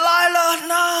said, Delilah,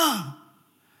 no.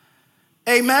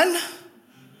 Amen.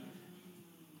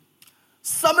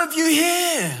 Some of you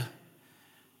here,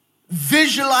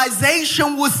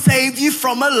 visualization will save you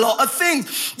from a lot of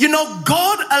things.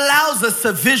 God allows us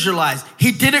to visualize.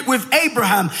 He did it with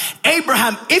Abraham.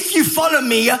 Abraham, if you follow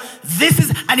me,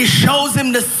 and he shows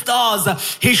him the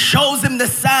stars. He shows him the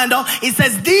sand. He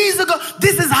says,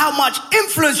 this is how much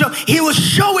influence. He was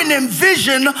showing him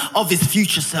vision of his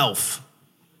future self.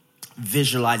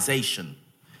 Visualization.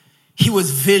 He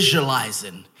was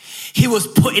visualizing. He was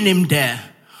putting him there.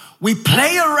 We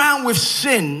play around with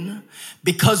sin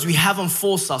because we haven't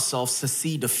forced ourselves to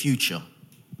see the future.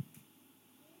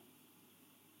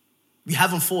 We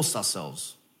haven't forced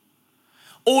ourselves.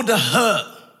 All the hurt,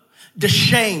 the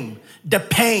shame, the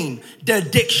pain, the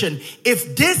addiction.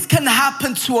 If this can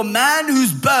happen to a man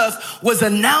whose birth was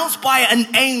announced by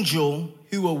an angel,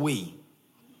 who are we?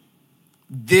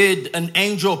 Did an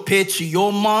angel appear to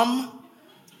your mom?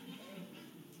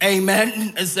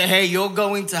 Amen. And say, hey, you're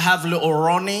going to have little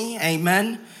Ronnie.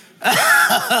 Amen.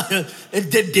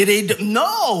 Did he?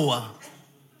 No.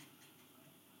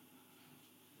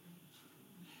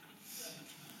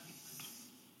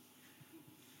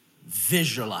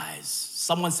 Visualize.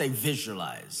 Someone say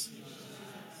visualize.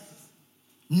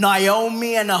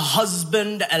 Naomi and her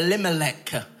husband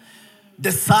Elimelech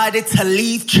decided to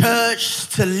leave church,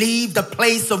 to leave the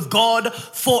place of God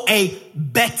for a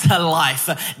better life.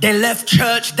 They left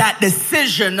church. That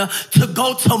decision to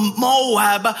go to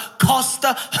Moab cost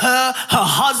her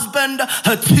husband,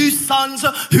 her 2 sons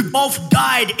who both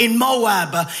died in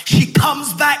Moab. She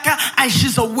comes back and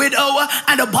she's a widow.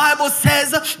 And the Bible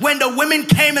says when the women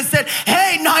came and said,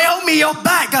 hey, Naomi, you're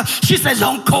back. She says,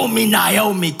 don't call me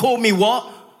Naomi. Call me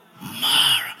what?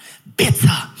 Mara. Bitter.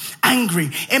 Angry.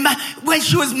 When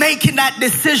she was making that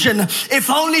decision,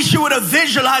 if only she would have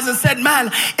visualized and said,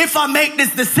 man, if I make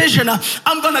this decision,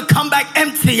 I'm going to come back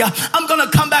empty. I'm going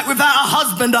to come back without a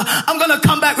husband. I'm going to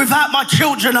come back without my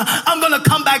children. I'm going to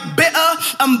come back bitter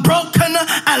and broken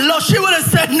and lost. She would have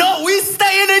said, no, we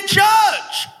staying in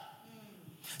church.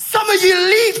 Some of you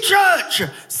leave church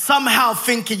somehow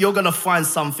thinking you're going to find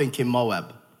something in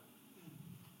Moab.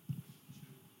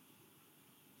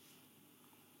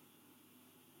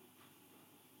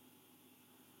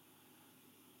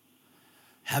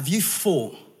 Have you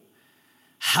thought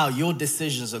how your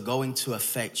decisions are going to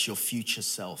affect your future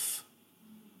self?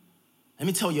 Let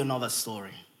me tell you another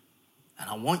story. And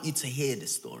I want you to hear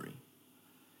this story.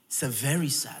 It's a very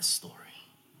sad story.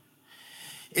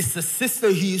 It's the sister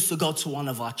who used to go to one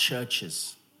of our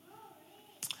churches.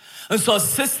 And so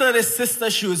this sister,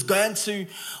 she was going to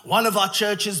one of our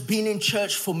churches, been in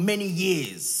church for many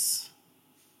years.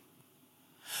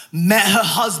 Met her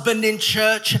husband in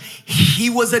church. He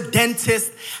was a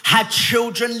dentist, had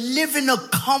children, living a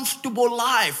comfortable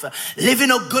life,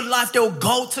 living a good life. They will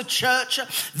go to church.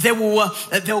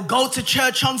 They'll go to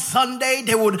church on Sunday.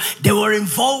 They were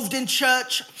involved in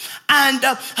church. And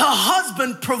her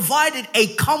husband provided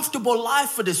a comfortable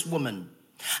life for this woman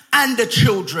and the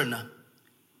children.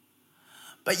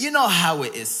 But you know how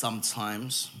it is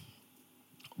sometimes.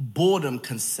 Boredom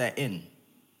can set in.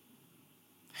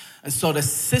 And so the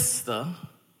sister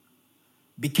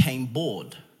became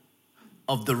bored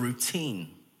of the routine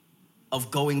of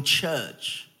going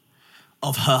church,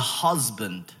 of her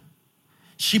husband.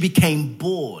 She became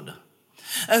bored.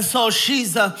 And so she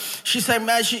said,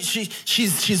 man,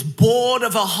 she's bored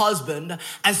of her husband.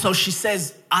 And so she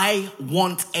says, I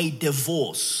want a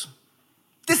divorce.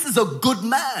 This is a good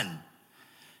man.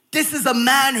 This is a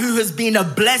man who has been a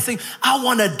blessing. I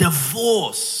want a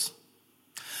divorce.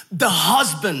 The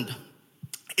husband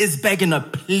is begging her,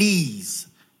 please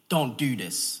don't do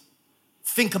this.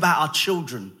 Think about our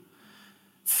children.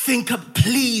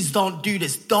 Please don't do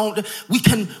this. We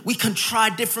can try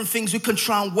different things. We can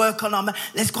try and work on them.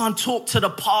 Let's go and talk to the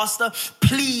pastor.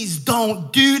 Please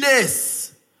don't do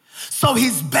this. So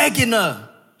he's begging her.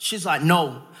 She's like,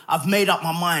 no, I've made up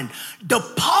my mind. The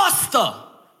pastor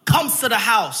comes to the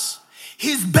house.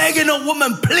 He's begging a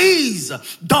woman, please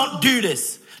don't do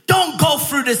this. Don't go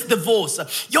through this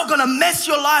divorce. You're going to mess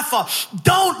your life up.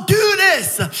 Don't do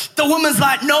this. The woman's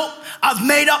like, nope, I've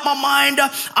made up my mind.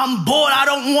 I'm bored. I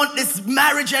don't want this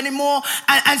marriage anymore.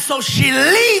 And so she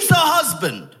leaves her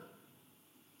husband.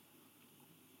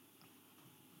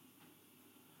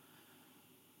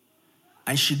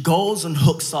 And she goes and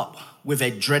hooks up with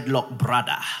a dreadlock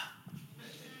brother.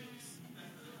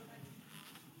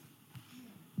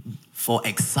 For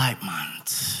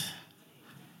excitement.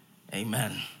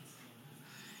 Amen.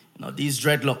 You know, these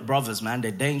dreadlock brothers, man,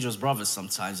 they're dangerous brothers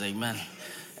sometimes. Amen.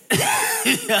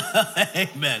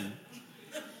 Amen.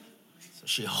 So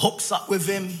she hooks up with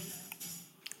him.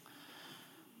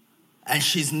 And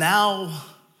she's now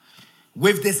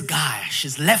with this guy.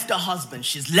 She's left her husband.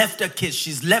 She's left her kids.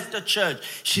 She's left her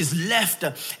church. She's left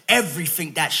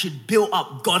everything that she'd built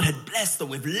up. God had blessed her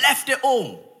with. Left it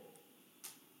all.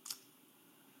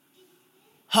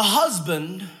 Her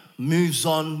husband moves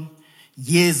on.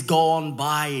 Years go on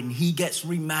by and he gets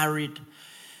remarried.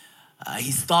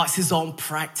 He starts his own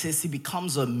practice. He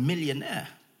becomes a millionaire.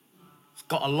 He's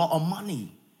got a lot of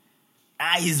money.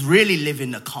 He's really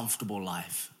living a comfortable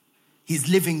life. He's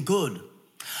living good.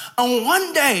 And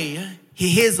one day, he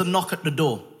hears a knock at the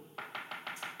door.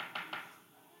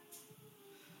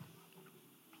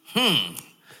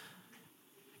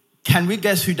 Can we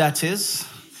guess who that is?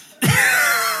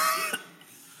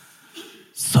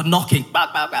 So knocking. Bah,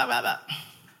 bah, bah, bah, bah.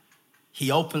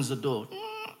 He opens the door.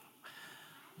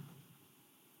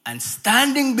 And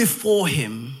standing before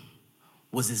him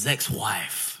was his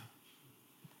ex-wife.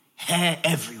 Hair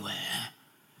everywhere.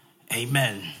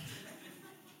 Amen.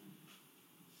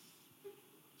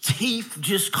 Teeth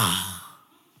just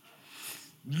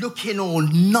looking all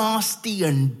nasty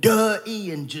and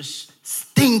dirty and just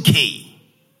stinky.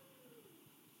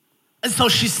 And so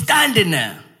she's standing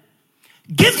there.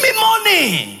 Give me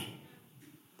money.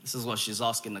 This is what she's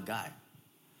asking the guy.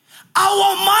 I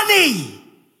want money.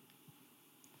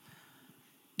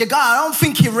 The guy, I don't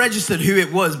think he registered who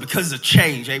it was because of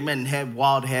change. Amen. Hair,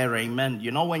 wild hair. Amen.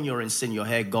 You know when you're in sin, your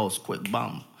hair goes quick.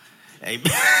 Bum.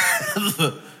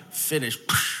 Amen. Finish.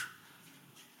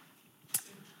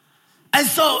 And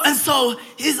so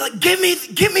he's like, give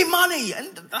me money.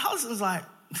 And the husband's like,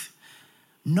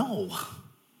 no,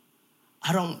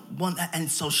 I don't want that.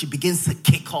 And so she begins to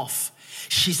kick off.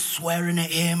 She's swearing at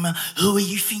him. Who are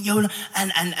you think you're?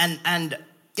 And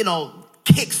you know,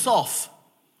 kicks off.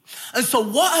 And so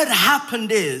what had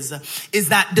happened is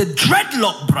that the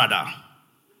dreadlock brother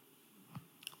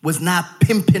was now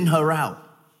pimping her out.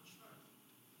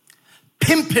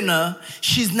 Pimping her,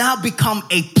 she's now become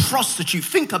a prostitute.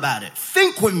 Think about it.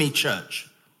 Think with me, church.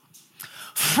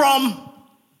 From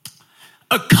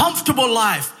a comfortable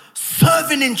life,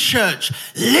 serving in church,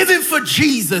 living for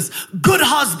Jesus, good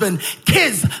husband,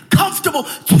 kids, comfortable,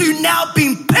 to now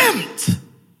being pimped.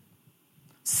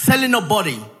 Selling her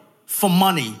body for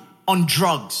money on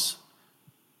drugs.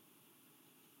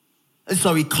 And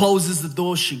so he closes the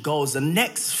door, she goes. The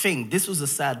next thing, this was a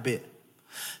sad bit.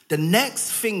 The next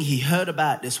thing he heard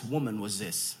about this woman was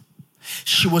this.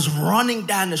 She was running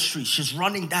down the street. She's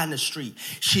running down the street.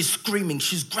 She's screaming.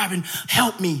 She's grabbing,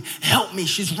 help me, help me.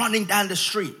 She's running down the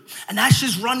street. And as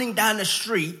she's running down the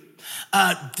street,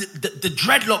 the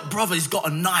dreadlock brother has got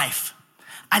a knife.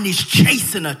 And he's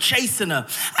chasing her.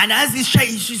 And as he's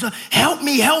chasing, she's like, help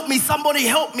me, somebody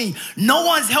help me. No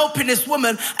one's helping this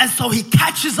woman. And so he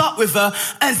catches up with her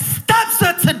and stabs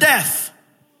her to death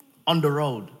on the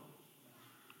road.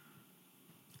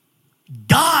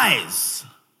 Dies.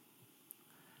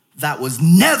 That was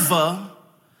never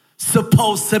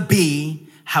supposed to be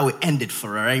how it ended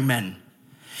for her. Amen.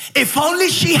 If only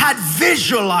she had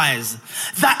visualized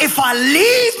that if I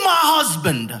leave my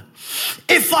husband,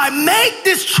 if I make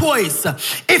this choice,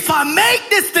 if I make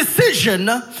this decision,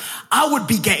 I would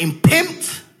be getting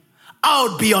pimped, I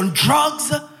would be on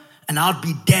drugs, and I'd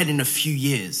be dead in a few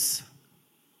years.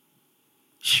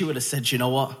 She would have said, you know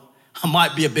what? I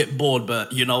might be a bit bored,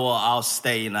 but you know what? I'll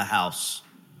stay in the house.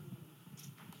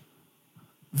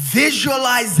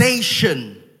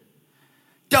 Visualization.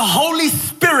 The Holy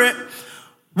Spirit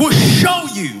will show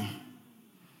you.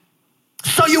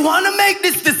 So you want to make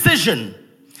this decision.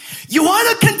 You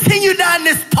want to continue down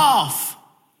this path.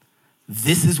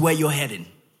 This is where you're heading.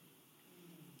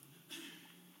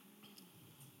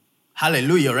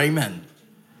 Hallelujah, amen.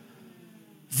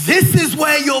 This is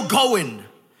where you're going.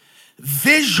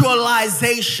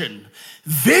 Visualization.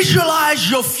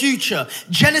 Visualize your future.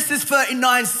 Genesis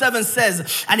 39:7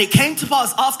 says, and it came to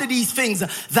pass after these things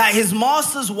that his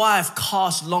master's wife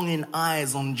cast longing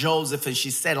eyes on Joseph, and she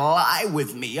said, lie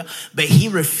with me. But he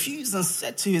refused and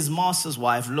said to his master's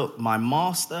wife, look, my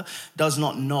master does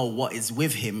not know what is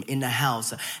with him in the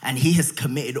house, and he has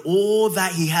committed all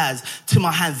that he has to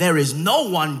my hand. There is no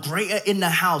one greater in the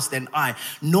house than I,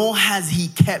 nor has he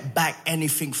kept back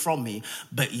anything from me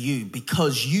but you,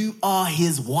 because you are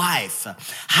his wife.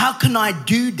 How can I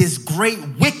do this great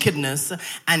wickedness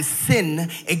and sin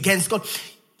against God?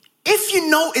 If you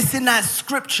notice in that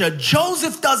scripture,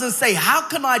 Joseph doesn't say, how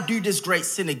can I do this great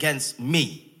sin against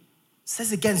me? It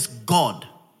says against God.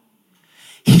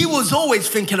 He was always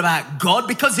thinking about God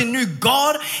because he knew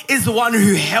God is the one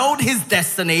who held his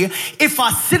destiny. If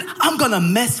I sin, I'm going to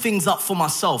mess things up for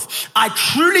myself. I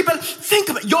truly believe, think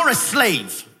of it, you're a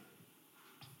slave.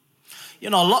 You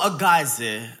know, a lot of guys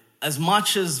here, as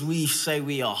much as we say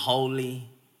we are holy,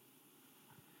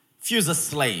 if you're a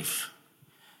slave,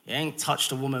 you ain't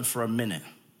touched a woman for a minute.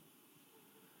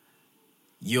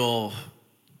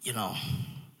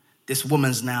 This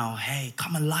woman's now, hey,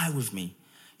 come and lie with me.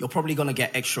 You're probably going to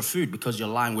get extra food because you're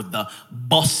lying with the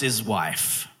boss's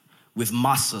wife, with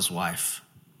master's wife.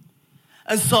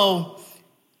 And so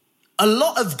a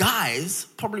lot of guys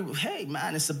probably, hey,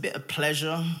 man, it's a bit of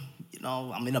pleasure. You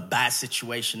know, I'm in a bad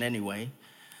situation anyway.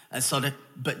 And so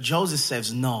but Joseph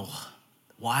says, no,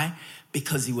 Why?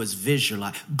 Because he was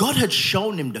visualized. God had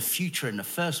shown him the future in the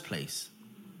first place.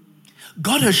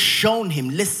 God has shown him,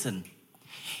 listen,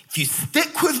 if you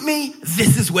stick with me,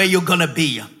 this is where you're going to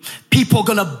be. People are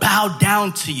going to bow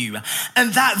down to you.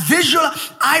 And that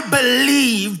I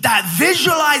believe that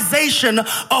visualization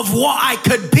of what I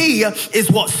could be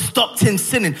is what stopped him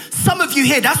sinning. Some of you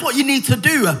here, that's what you need to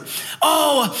do.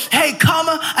 Oh, hey, come.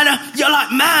 And you're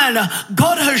like, man,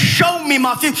 God has shown me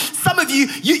my future. Some of you,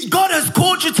 God has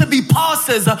called you to be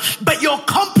pastors, but you're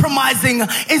compromising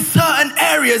in certain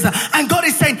areas. And God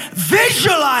is saying,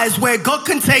 visualize where God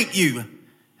can take you.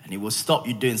 And it will stop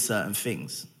you doing certain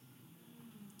things.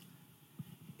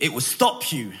 It will stop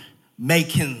you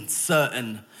making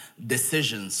certain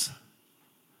decisions.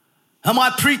 Am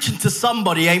I preaching to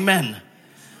somebody? Amen.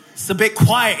 It's a bit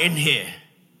quiet in here.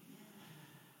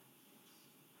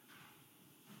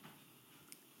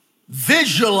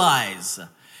 Visualize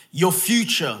your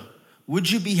future.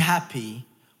 Would you be happy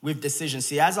with decisions?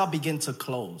 See, as I begin to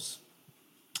close,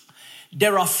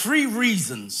 there are 3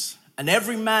 reasons, and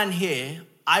every man here,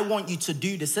 I want you to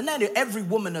do this, and then every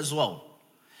woman as well.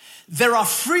 There are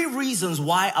 3 reasons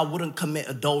why I wouldn't commit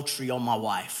adultery on my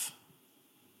wife.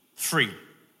 3.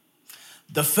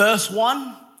 The first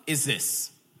one is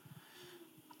this: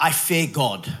 I fear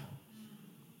God.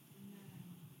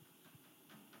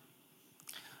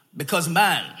 Because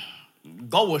man,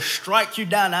 God will strike you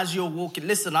down as you're walking.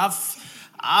 Listen,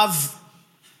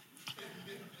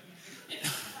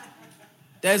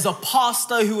 there's a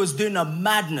pastor who was doing a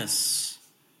madness.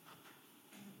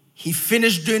 He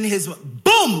finished doing his,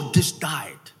 boom, just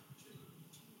died.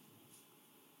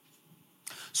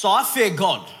 So I fear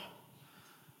God.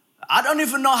 I don't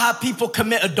even know how people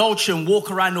commit adultery and walk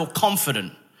around all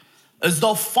confident, as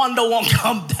though thunder won't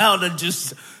come down and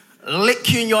just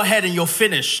lick you in your head and you're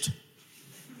finished.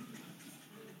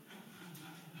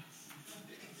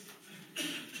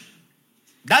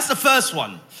 That's the first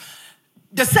one.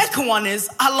 The second one is,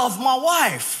 I love my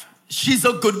wife. She's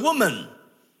a good woman.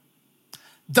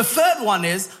 The third one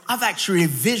is, I've actually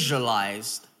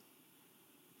visualized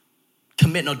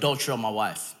committing adultery on my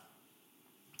wife.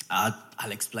 I'll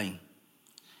explain.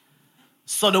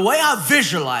 So the way I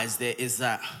visualized it is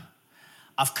that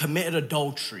I've committed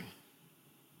adultery.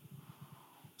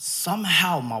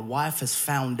 Somehow my wife has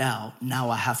found out, now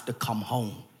I have to come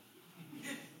home.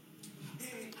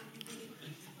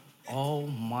 Oh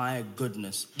my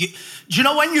goodness. Do you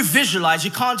know when you visualize,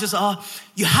 you can't just,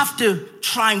 you have to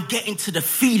try and get into the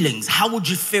feelings. How would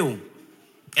you feel?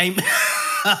 Amen.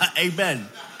 Amen.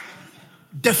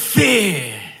 The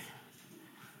fear.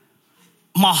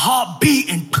 My heart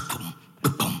beating.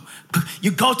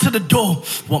 You go to the door.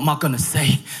 What am I going to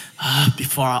say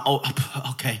before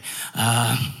okay.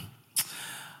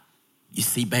 You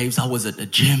see, babes, I was at the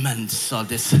gym and saw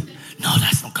this. No,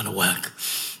 that's not going to work.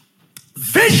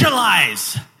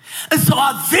 Visualize. And so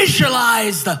I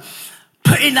visualized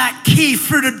putting that key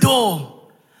through the door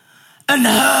and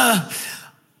her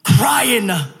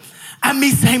crying and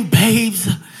me saying, babes,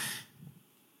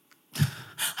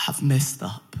 I've messed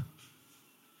up.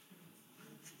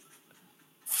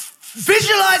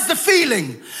 Visualize the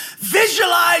feeling.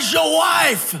 Visualize your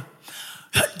wife.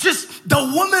 Just the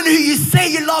woman who you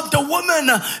say you love, the woman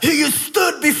who you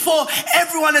stood before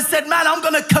everyone and said, man, I'm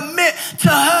going to commit to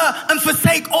her and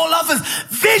forsake all others.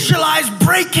 Visualize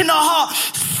breaking her heart.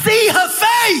 See her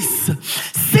face.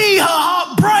 See her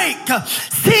heart break.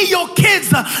 See your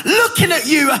kids looking at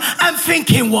you and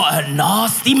thinking, what a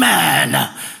nasty man.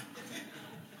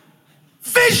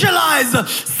 Visualize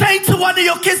saying to one of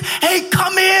your kids, hey,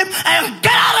 come here and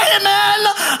get out of here, man.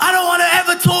 I don't want to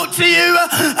ever talk to you.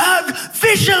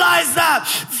 Visualize that.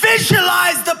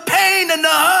 Visualize the pain and the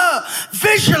hurt.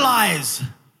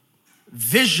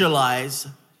 Visualize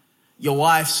your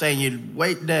wife saying, you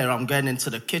wait there, I'm going into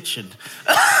the kitchen.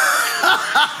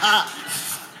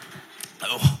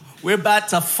 We're about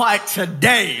to fight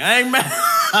today. Amen.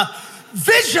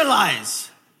 Visualize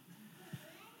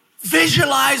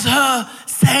her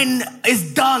saying,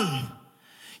 it's done.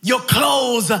 Your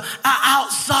clothes are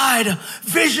outside.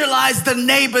 Visualize the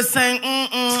neighbor saying,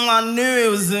 I knew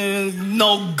it was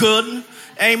no good.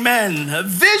 Amen.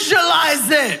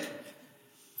 Visualize it.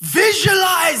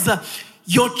 Visualize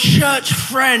your church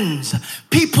friends,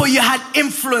 people you had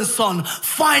influence on,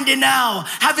 finding out,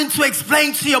 having to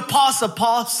explain to your pastor,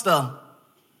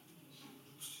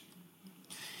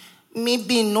 me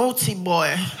be naughty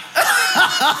boy.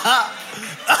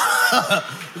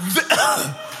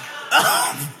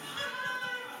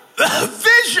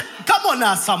 Vision. Come on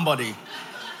now, somebody.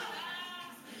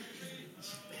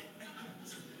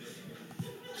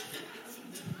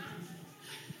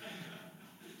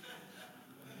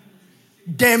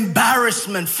 The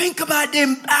embarrassment. Think about the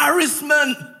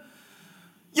embarrassment.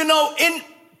 You know,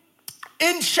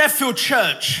 in Sheffield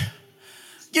Church,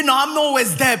 you know, I'm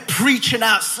always there preaching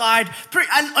outside.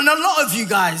 And a lot of you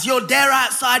guys, you're there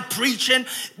outside preaching.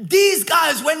 These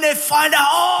guys, when they find out,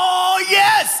 oh,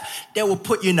 yes, they will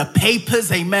put you in the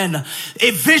papers, amen.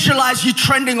 It visualize you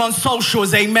trending on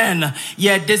socials, amen.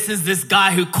 Yeah, this is this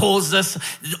guy who calls us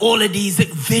all of these.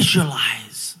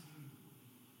 Visualize.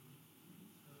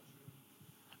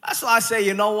 That's why I say,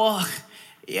 you know what?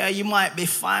 Yeah, you might be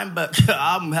fine, but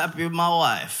I'm happy with my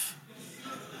wife.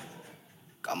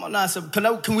 Come on now, so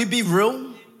can we be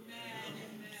real?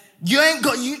 You ain't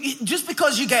got, just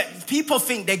because you get, people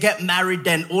think they get married,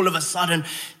 then all of a sudden,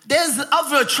 there's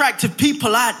other attractive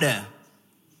people out there.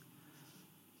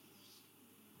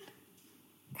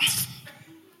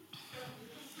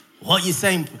 What you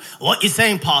saying,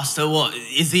 Pastor? What,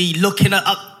 is he looking at,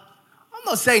 I'm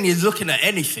not saying he's looking at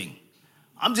anything.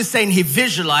 I'm just saying he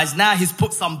visualized, now he's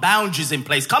put some boundaries in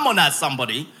place. Come on now,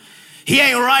 somebody. He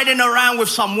ain't riding around with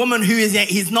some woman who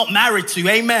he's not married to,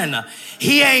 amen.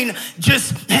 He ain't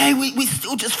just, hey, we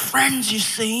still just friends, you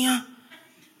see.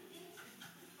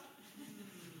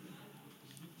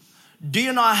 Do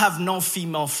you know I have no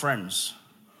female friends?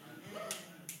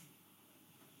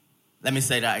 Let me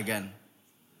say that again.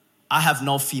 I have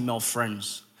no female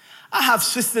friends. I have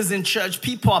sisters in church,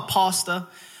 people are pastor,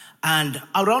 and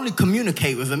I would only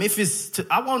communicate with them if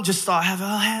I won't just start having,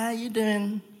 oh, how you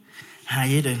doing? How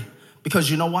you doing?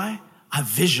 Because you know why? I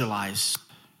visualize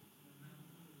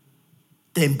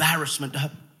the embarrassment.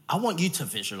 I want you to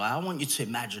visualize. I want you to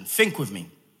imagine. Think with me.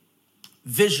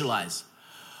 Visualize.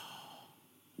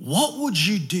 What would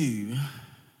you do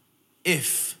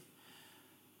if,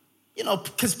 you know,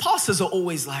 because pastors are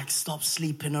always like, stop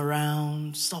sleeping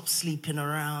around.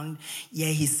 Yeah,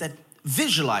 he said,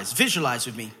 visualize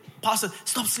with me. Pastor,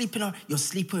 stop sleeping around. You're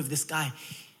sleeping with this guy.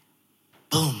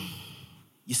 Boom.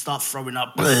 You start throwing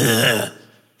up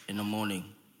in the morning.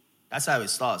 That's how it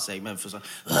starts, amen. For some,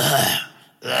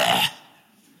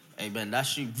 amen.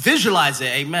 That's you. Visualize it,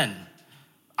 amen.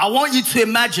 I want you to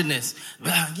imagine this.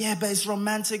 Yeah, but it's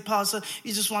romantic, Pastor.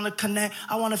 You just want to connect.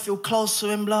 I want to feel close to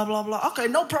him, blah, blah, blah. Okay,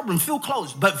 no problem. Feel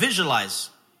close, but visualize.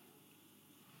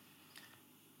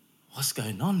 What's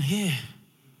going on here?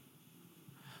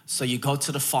 So you go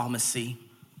to the pharmacy.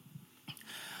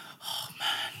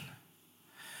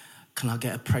 Can I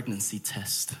get a pregnancy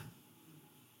test?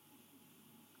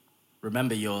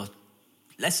 Remember,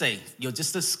 let's say you're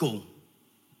just at school.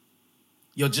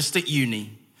 You're just at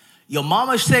uni. Your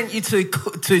mama sent you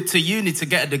to uni to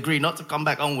get a degree, not to come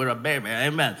back home with a baby,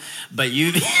 amen. But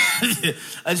you,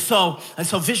 and so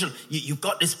visual, you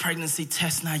got this pregnancy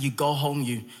test now, you go home,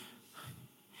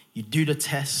 you do the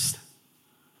test.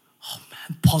 Oh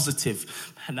man,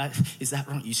 positive. Man, is that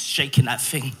wrong? You shaking that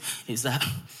thing. Is that...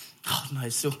 Oh, no,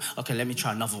 it's still... Okay, let me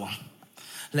try another one.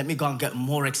 Let me go and get a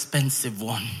more expensive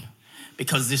one.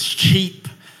 Because this cheap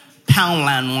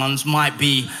Poundland ones might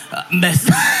be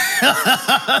messed.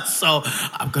 So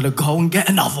I'm going to go and get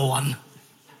another one.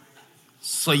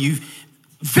 So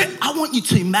I want you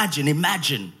to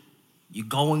imagine. You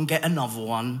go and get another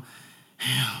one.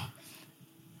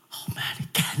 Oh, man,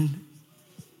 again.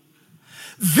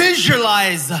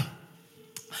 Visualize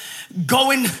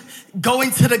going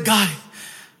to the guy.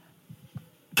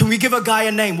 Can we give a guy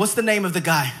a name? What's the name of the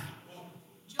guy?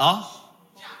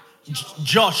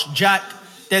 Josh, Jack.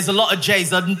 There's a lot of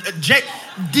J's.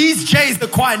 These J's are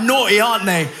quite naughty, aren't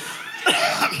they?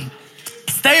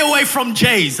 Stay away from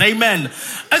J's, amen.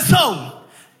 And so,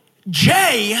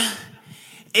 Jay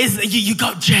is, you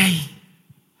got Jay.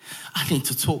 I need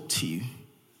to talk to you.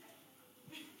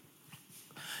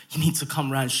 You need to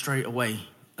come round straight away.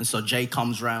 And so Jay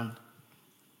comes round.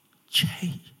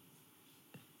 Jay,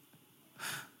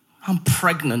 I'm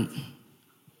pregnant.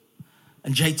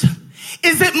 And Jay, is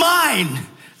it mine?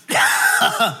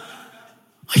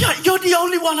 You're the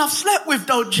only one I've slept with,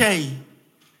 though, Jay.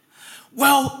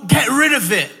 Well, get rid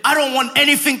of it. I don't want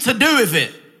anything to do with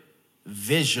it.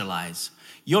 Visualize.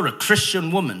 You're a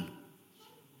Christian woman.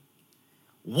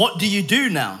 What do you do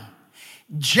now?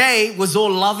 Jay was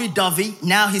all lovey-dovey.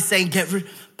 Now he's saying, get rid.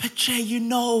 But Jay, you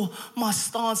know my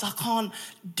stance. I can't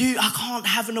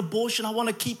have an abortion. I want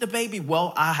to keep the baby.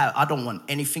 Well, I don't want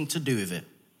anything to do with it.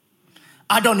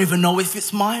 I don't even know if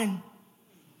it's mine.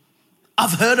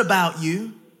 I've heard about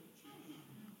you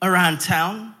around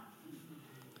town.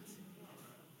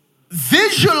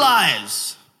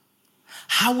 Visualize.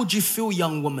 How would you feel,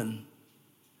 young woman?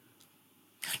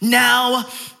 Now,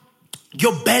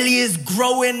 your belly is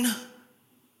growing.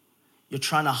 You're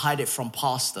trying to hide it from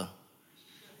pastor.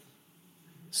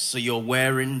 So you're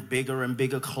wearing bigger and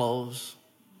bigger clothes.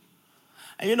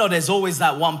 And there's always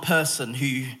that one person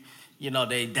who,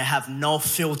 they have no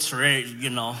filter,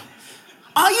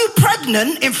 Are you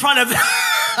pregnant in front of...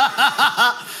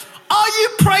 Are you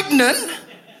pregnant?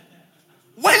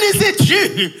 When is it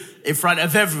due? In front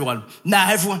of everyone.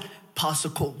 Now everyone, Pastor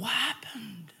Cole, what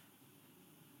happened?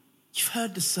 You've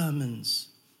heard the sermons.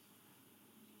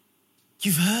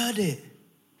 You've heard it.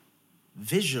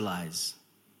 Visualize.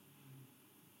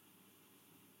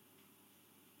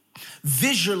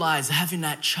 Visualize having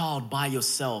that child by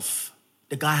yourself.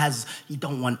 The guy he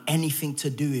don't want anything to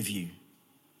do with you.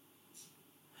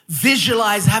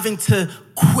 Visualize having to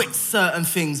quit certain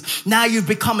things. Now you've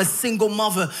become a single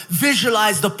mother.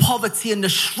 Visualize the poverty and the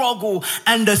struggle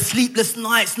and the sleepless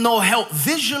nights, no help.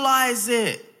 Visualize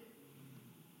it.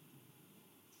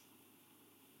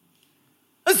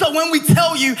 And so when we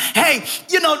tell you, hey,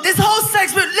 this whole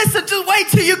sex, but listen, just wait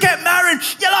till you get married.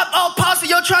 You're like, oh, Pastor,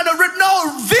 you're trying to rip.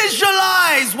 No,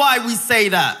 visualize why we say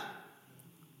that.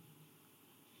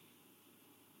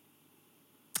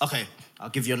 Okay, I'll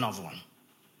give you another one.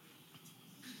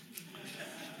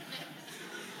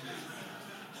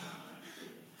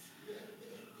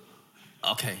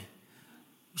 Okay,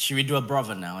 should we do a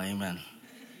brother now? Amen.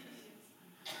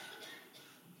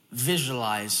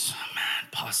 Visualize, man,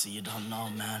 Pastor, you don't know,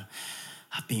 man.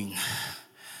 I've been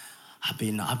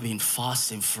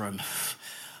fasting for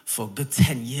a good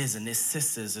 10 years, and this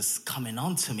sister's just coming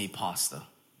on to me, Pastor.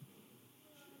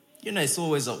 It's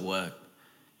always at work.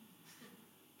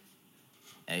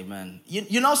 Amen.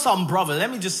 Some brother. Let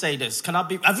me just say this.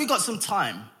 Have you got some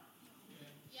time?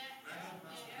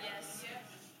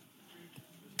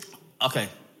 Okay.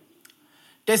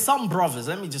 There's some brothers,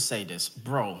 let me just say this.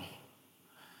 Bro,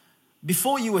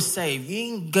 before you were saved, you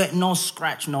ain't getting no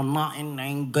scratch, no nothing.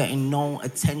 Ain't getting no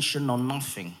attention, no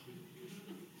nothing.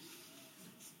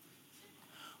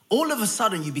 All of a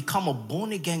sudden, you become a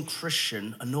born-again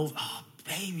Christian and oh,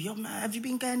 baby, you're man, have you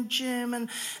been going gym? And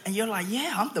you're like,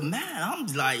 yeah, I'm the man. I'm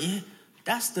like, yeah,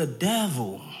 that's the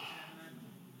devil.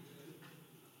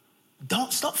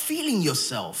 Don't stop feeling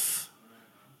yourself.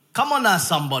 Come on now,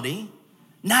 somebody.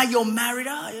 Now you're married.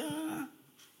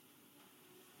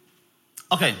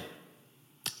 Okay.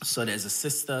 So there's a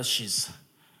sister. She's,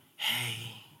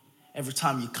 hey, every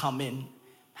time you come in,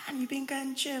 man, you been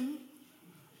going gym?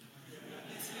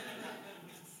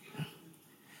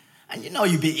 And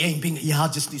you ain't been, I'll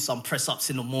just do some press-ups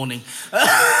in the morning.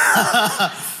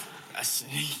 I'm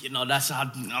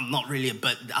not really,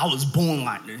 but I was born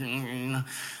like this.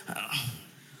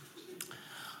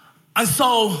 And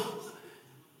so,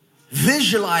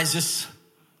 visualize just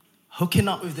hooking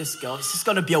up with this girl. It's just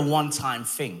going to be a one-time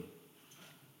thing.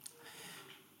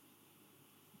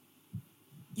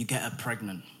 You get her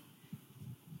pregnant.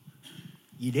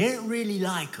 You didn't really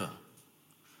like her.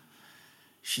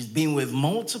 She's been with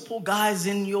multiple guys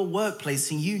in your workplace,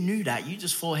 and you knew that. You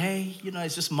just thought, hey,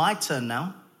 it's just my turn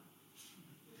now.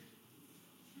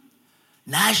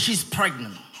 Now she's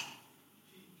pregnant.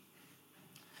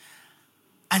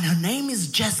 And her name is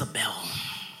Jezebel.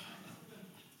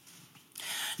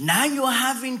 Now you're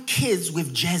having kids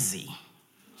with Jezzy.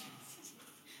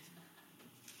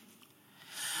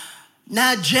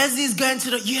 Now Jezzy's going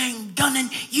to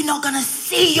you're not gonna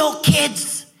see your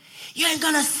kids. You ain't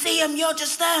gonna see them, you're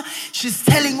just there. She's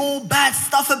telling all bad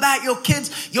stuff about your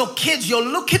kids. You're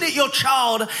looking at your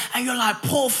child and you're like,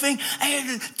 poor thing,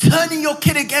 and turning your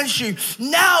kid against you.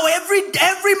 Now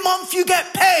every month you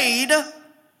get paid,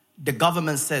 the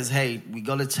government says, hey, we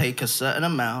got to take a certain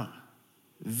amount.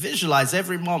 Visualize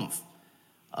every month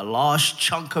a large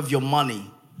chunk of your money.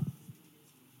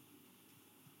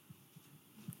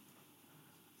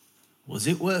 Was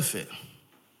it worth it?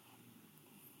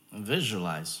 And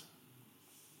visualize.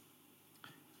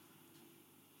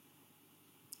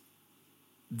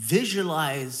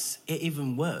 Visualize it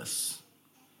even worse.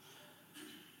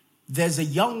 There's a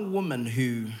young woman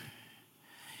who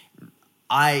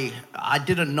I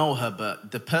didn't know her,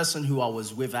 but the person who I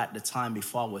was with at the time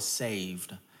before I was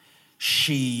saved,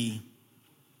 she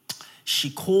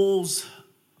calls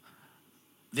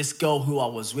this girl who I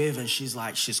was with, and she's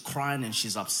crying and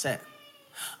she's upset.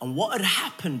 And what had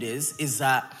happened is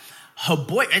that her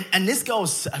boy, and this girl,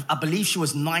 I believe she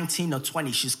was 19 or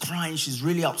 20, she's crying, she's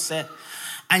really upset.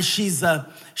 And she's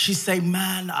saying,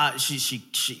 man,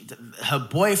 her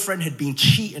boyfriend had been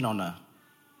cheating on her.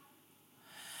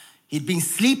 He'd been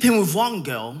sleeping with one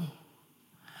girl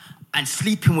and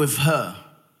sleeping with her.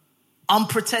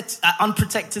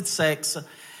 Unprotected sex.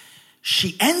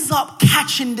 She ends up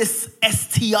catching this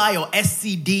STI or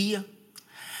STD.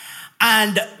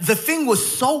 And the thing was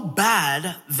so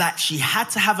bad that she had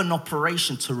to have an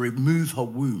operation to remove her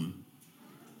womb.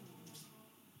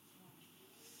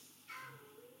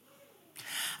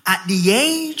 At the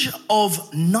age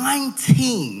of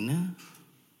 19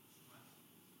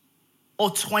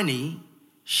 or 20,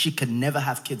 she could never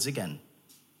have kids again,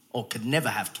 or could never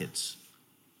have kids.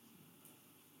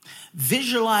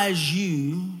 Visualize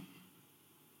you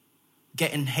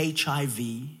getting HIV,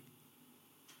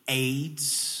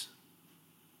 AIDS,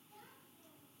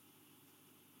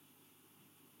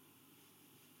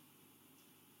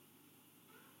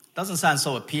 doesn't sound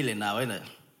so appealing now, innit?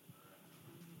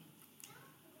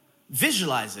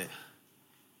 Visualize it.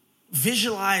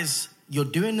 Visualize you're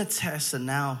doing the test and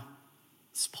now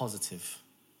it's positive.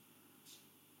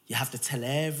 You have to tell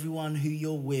everyone who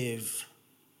you're with,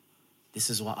 this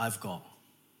is what I've got.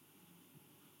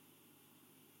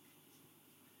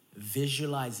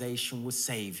 Visualization will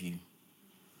save you.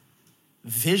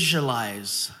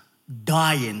 Visualize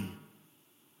dying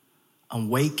and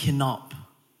waking up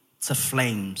to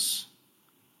flames.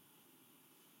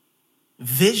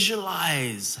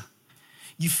 Visualize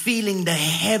you feeling the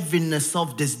heaviness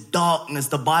of this darkness.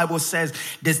 The Bible says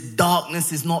this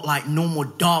darkness is not like normal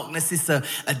darkness. It's a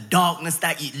darkness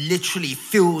that it literally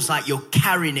feels like you're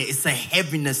carrying it. It's a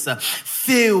heaviness.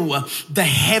 Feel the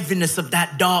heaviness of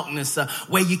that darkness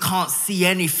where you can't see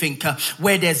anything,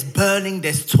 where there's burning,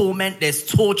 there's torment, there's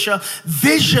torture.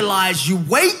 Visualize you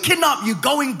waking up, you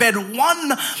going bed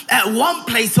at one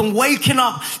place and waking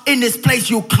up in this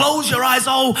place. You close your eyes.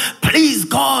 Oh, please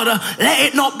God, let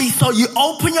it not be so. You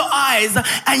open your eyes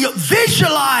and you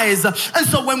visualize. And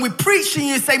so when we preach to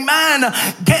you, say, man,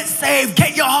 get saved,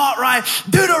 get your heart right,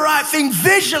 do the right thing.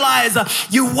 Visualize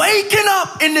you waking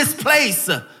up in this place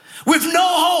with no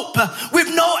hope, with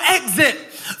no exit.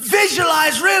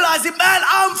 Visualize, realizing, man,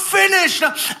 I'm finished.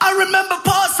 I remember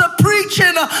Pastor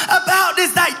preaching about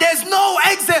this, that there's no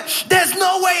exit, there's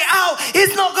no way out.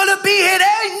 It's not going to be here.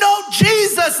 There ain't no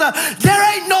Jesus.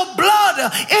 There ain't no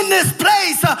blood in this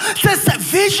place. Just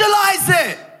visualize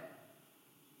it.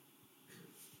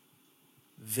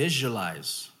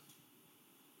 Visualize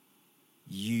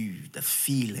you, the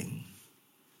feeling,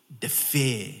 the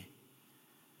fear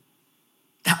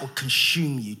that will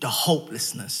consume you, the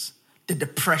hopelessness, the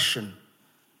depression,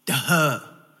 the hurt,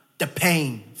 the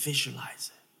pain.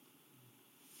 Visualize it.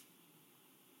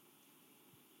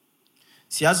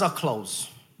 See, as I close,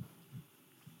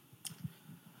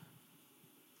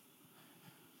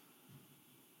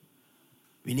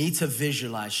 we need to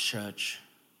visualize, church.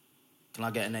 Can I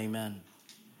get an amen?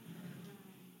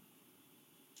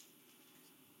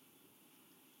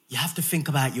 You have to think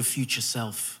about your future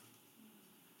self.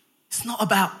 It's not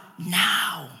about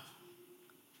now.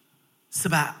 It's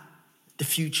about the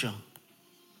future.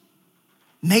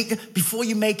 Before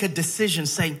you make a decision,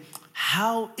 say,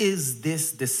 how is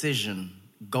this decision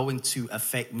going to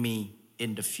affect me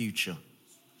in the future?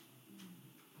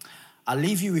 I'll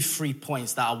leave you with 3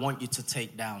 points that I want you to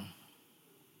take down.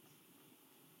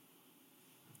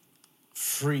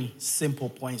 3 simple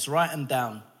points. Write them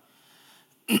down.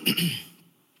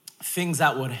 Things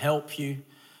that would help you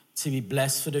to be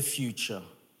blessed for the future.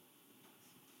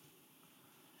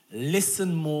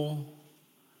 Listen more,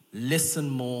 listen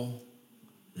more,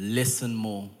 listen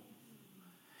more.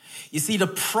 You see, the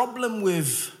problem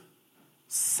with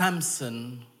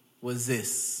Samson was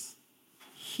this.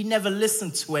 He never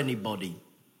listened to anybody.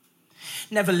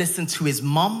 Never listened to his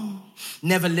mom.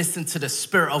 Never listened to the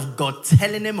Spirit of God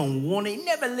telling him and warning. He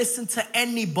never listened to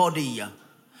anybody.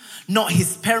 Not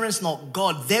his parents, not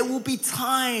God. There will be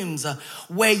times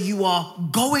where you are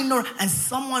going and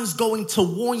someone's going to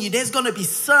warn you. There's going to be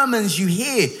sermons you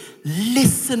hear.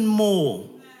 Listen more.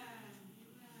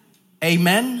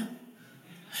 Amen.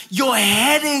 You're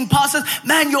heading, pastors,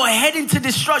 man, you're heading to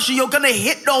destruction. You're going to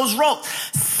hit those rocks.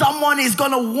 Someone is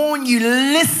going to warn you.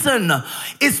 Listen.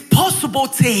 It's possible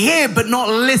to hear but not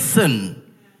listen.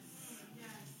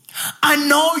 I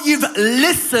know you've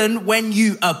listened when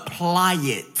you apply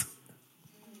it.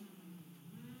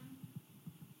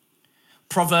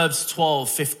 Proverbs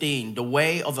 12:15, the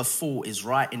way of a fool is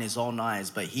right in his own eyes,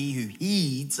 but he who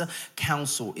heeds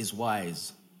counsel is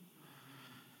wise.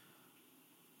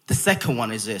 The second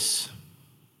one is this.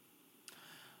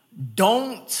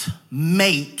 Don't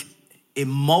make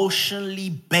emotionally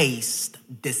based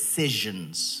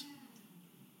decisions.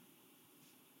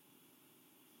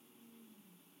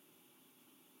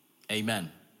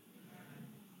 Amen.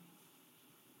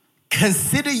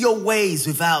 Consider your ways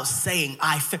without saying,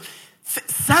 I feel.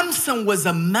 Samson was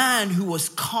a man who was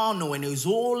carnal and it was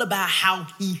all about how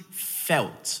he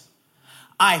felt.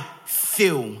 I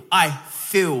feel.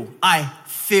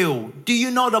 Do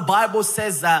you know the Bible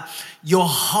says that your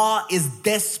heart is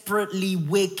desperately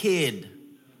wicked?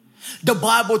 The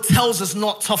Bible tells us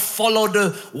not to follow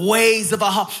the ways of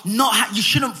our heart. You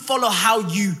shouldn't follow how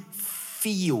you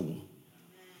feel.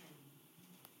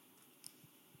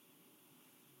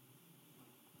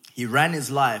 He ran his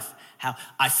life. How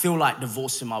I feel like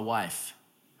divorcing my wife.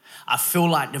 I feel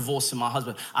like divorcing my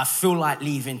husband. I feel like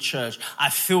leaving church. I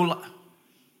feel like...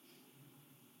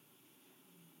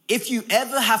 If you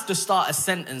ever have to start a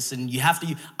sentence and you have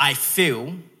to, I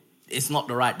feel, it's not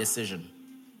the right decision.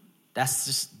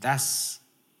 That's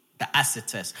the acid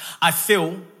test. I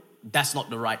feel that's not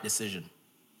the right decision.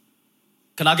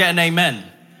 Can I get an amen?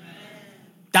 Amen.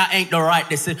 That ain't the right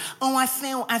decision. Oh, I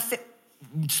feel.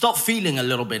 Stop feeling a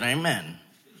little bit, amen.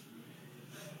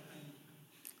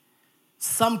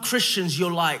 Some Christians,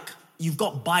 you're like, you've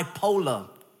got bipolar.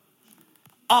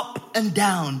 Up and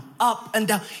down, up and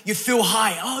down. You feel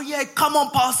high. Oh yeah, come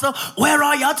on, pastor. Where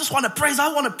are you? I just want to praise.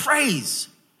 I want to praise.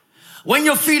 When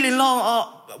you're feeling low,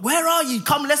 where are you?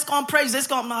 Come, let's go and praise. Let's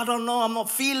go. I don't know. I'm not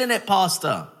feeling it,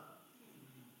 pastor.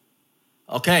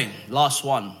 Okay, last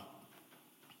one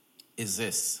is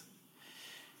this.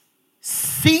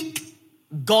 Seek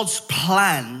God's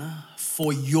plan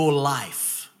for your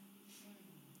life.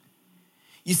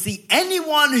 You see,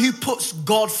 anyone who puts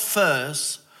God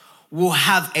first will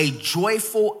have a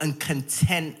joyful and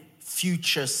content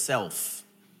future self.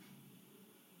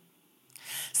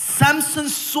 Samson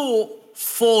sought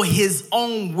for his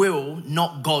own will,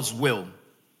 not God's will.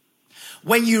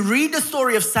 When you read the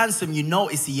story of Samson, you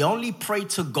notice he only prayed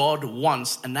to God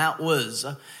once, and that was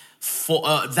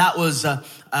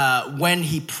when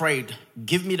he prayed,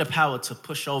 "Give me the power to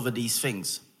push over these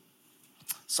things,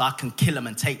 so I can kill him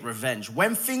and take revenge."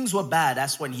 When things were bad,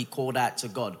 that's when he called out to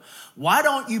God. Why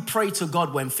don't you pray to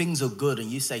God when things are good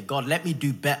and you say, "God, let me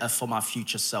do better for my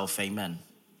future self"? Amen.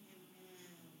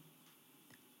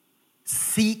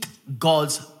 Seek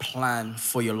God's plan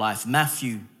for your life.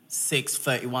 Matthew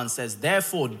 6:31 says,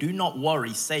 "Therefore do not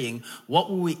worry, saying, what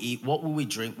will we eat? What will we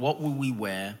drink? What will we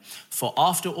wear? For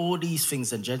after all these things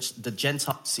the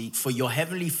Gentiles seek, for your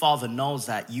heavenly Father knows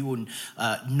that you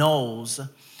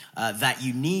that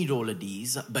you need all of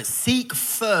these, but seek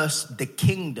first the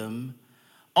kingdom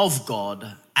of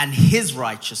God and his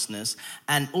righteousness,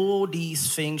 and all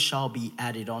these things shall be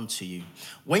added unto you."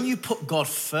 When you put God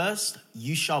first,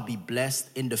 you shall be blessed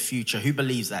in the future. Who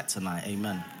believes that tonight?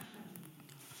 Amen.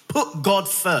 Put God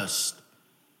first.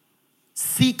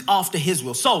 Seek after his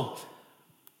will. So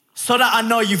that I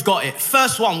know you've got it.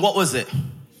 First one, what was it?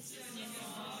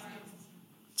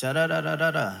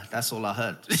 That's all I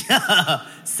heard.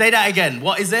 Say that again.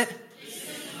 What is it?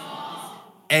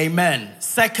 Amen.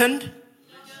 Second?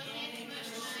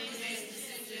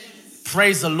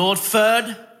 Praise the Lord.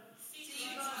 Third?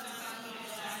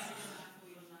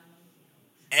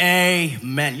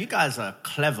 Amen. You guys are a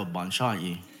clever bunch, aren't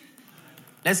you?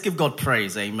 Let's give God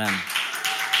praise. Amen.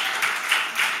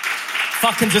 If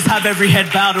I can just have every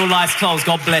head bowed, all eyes closed.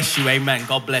 God bless you. Amen.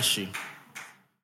 God bless you.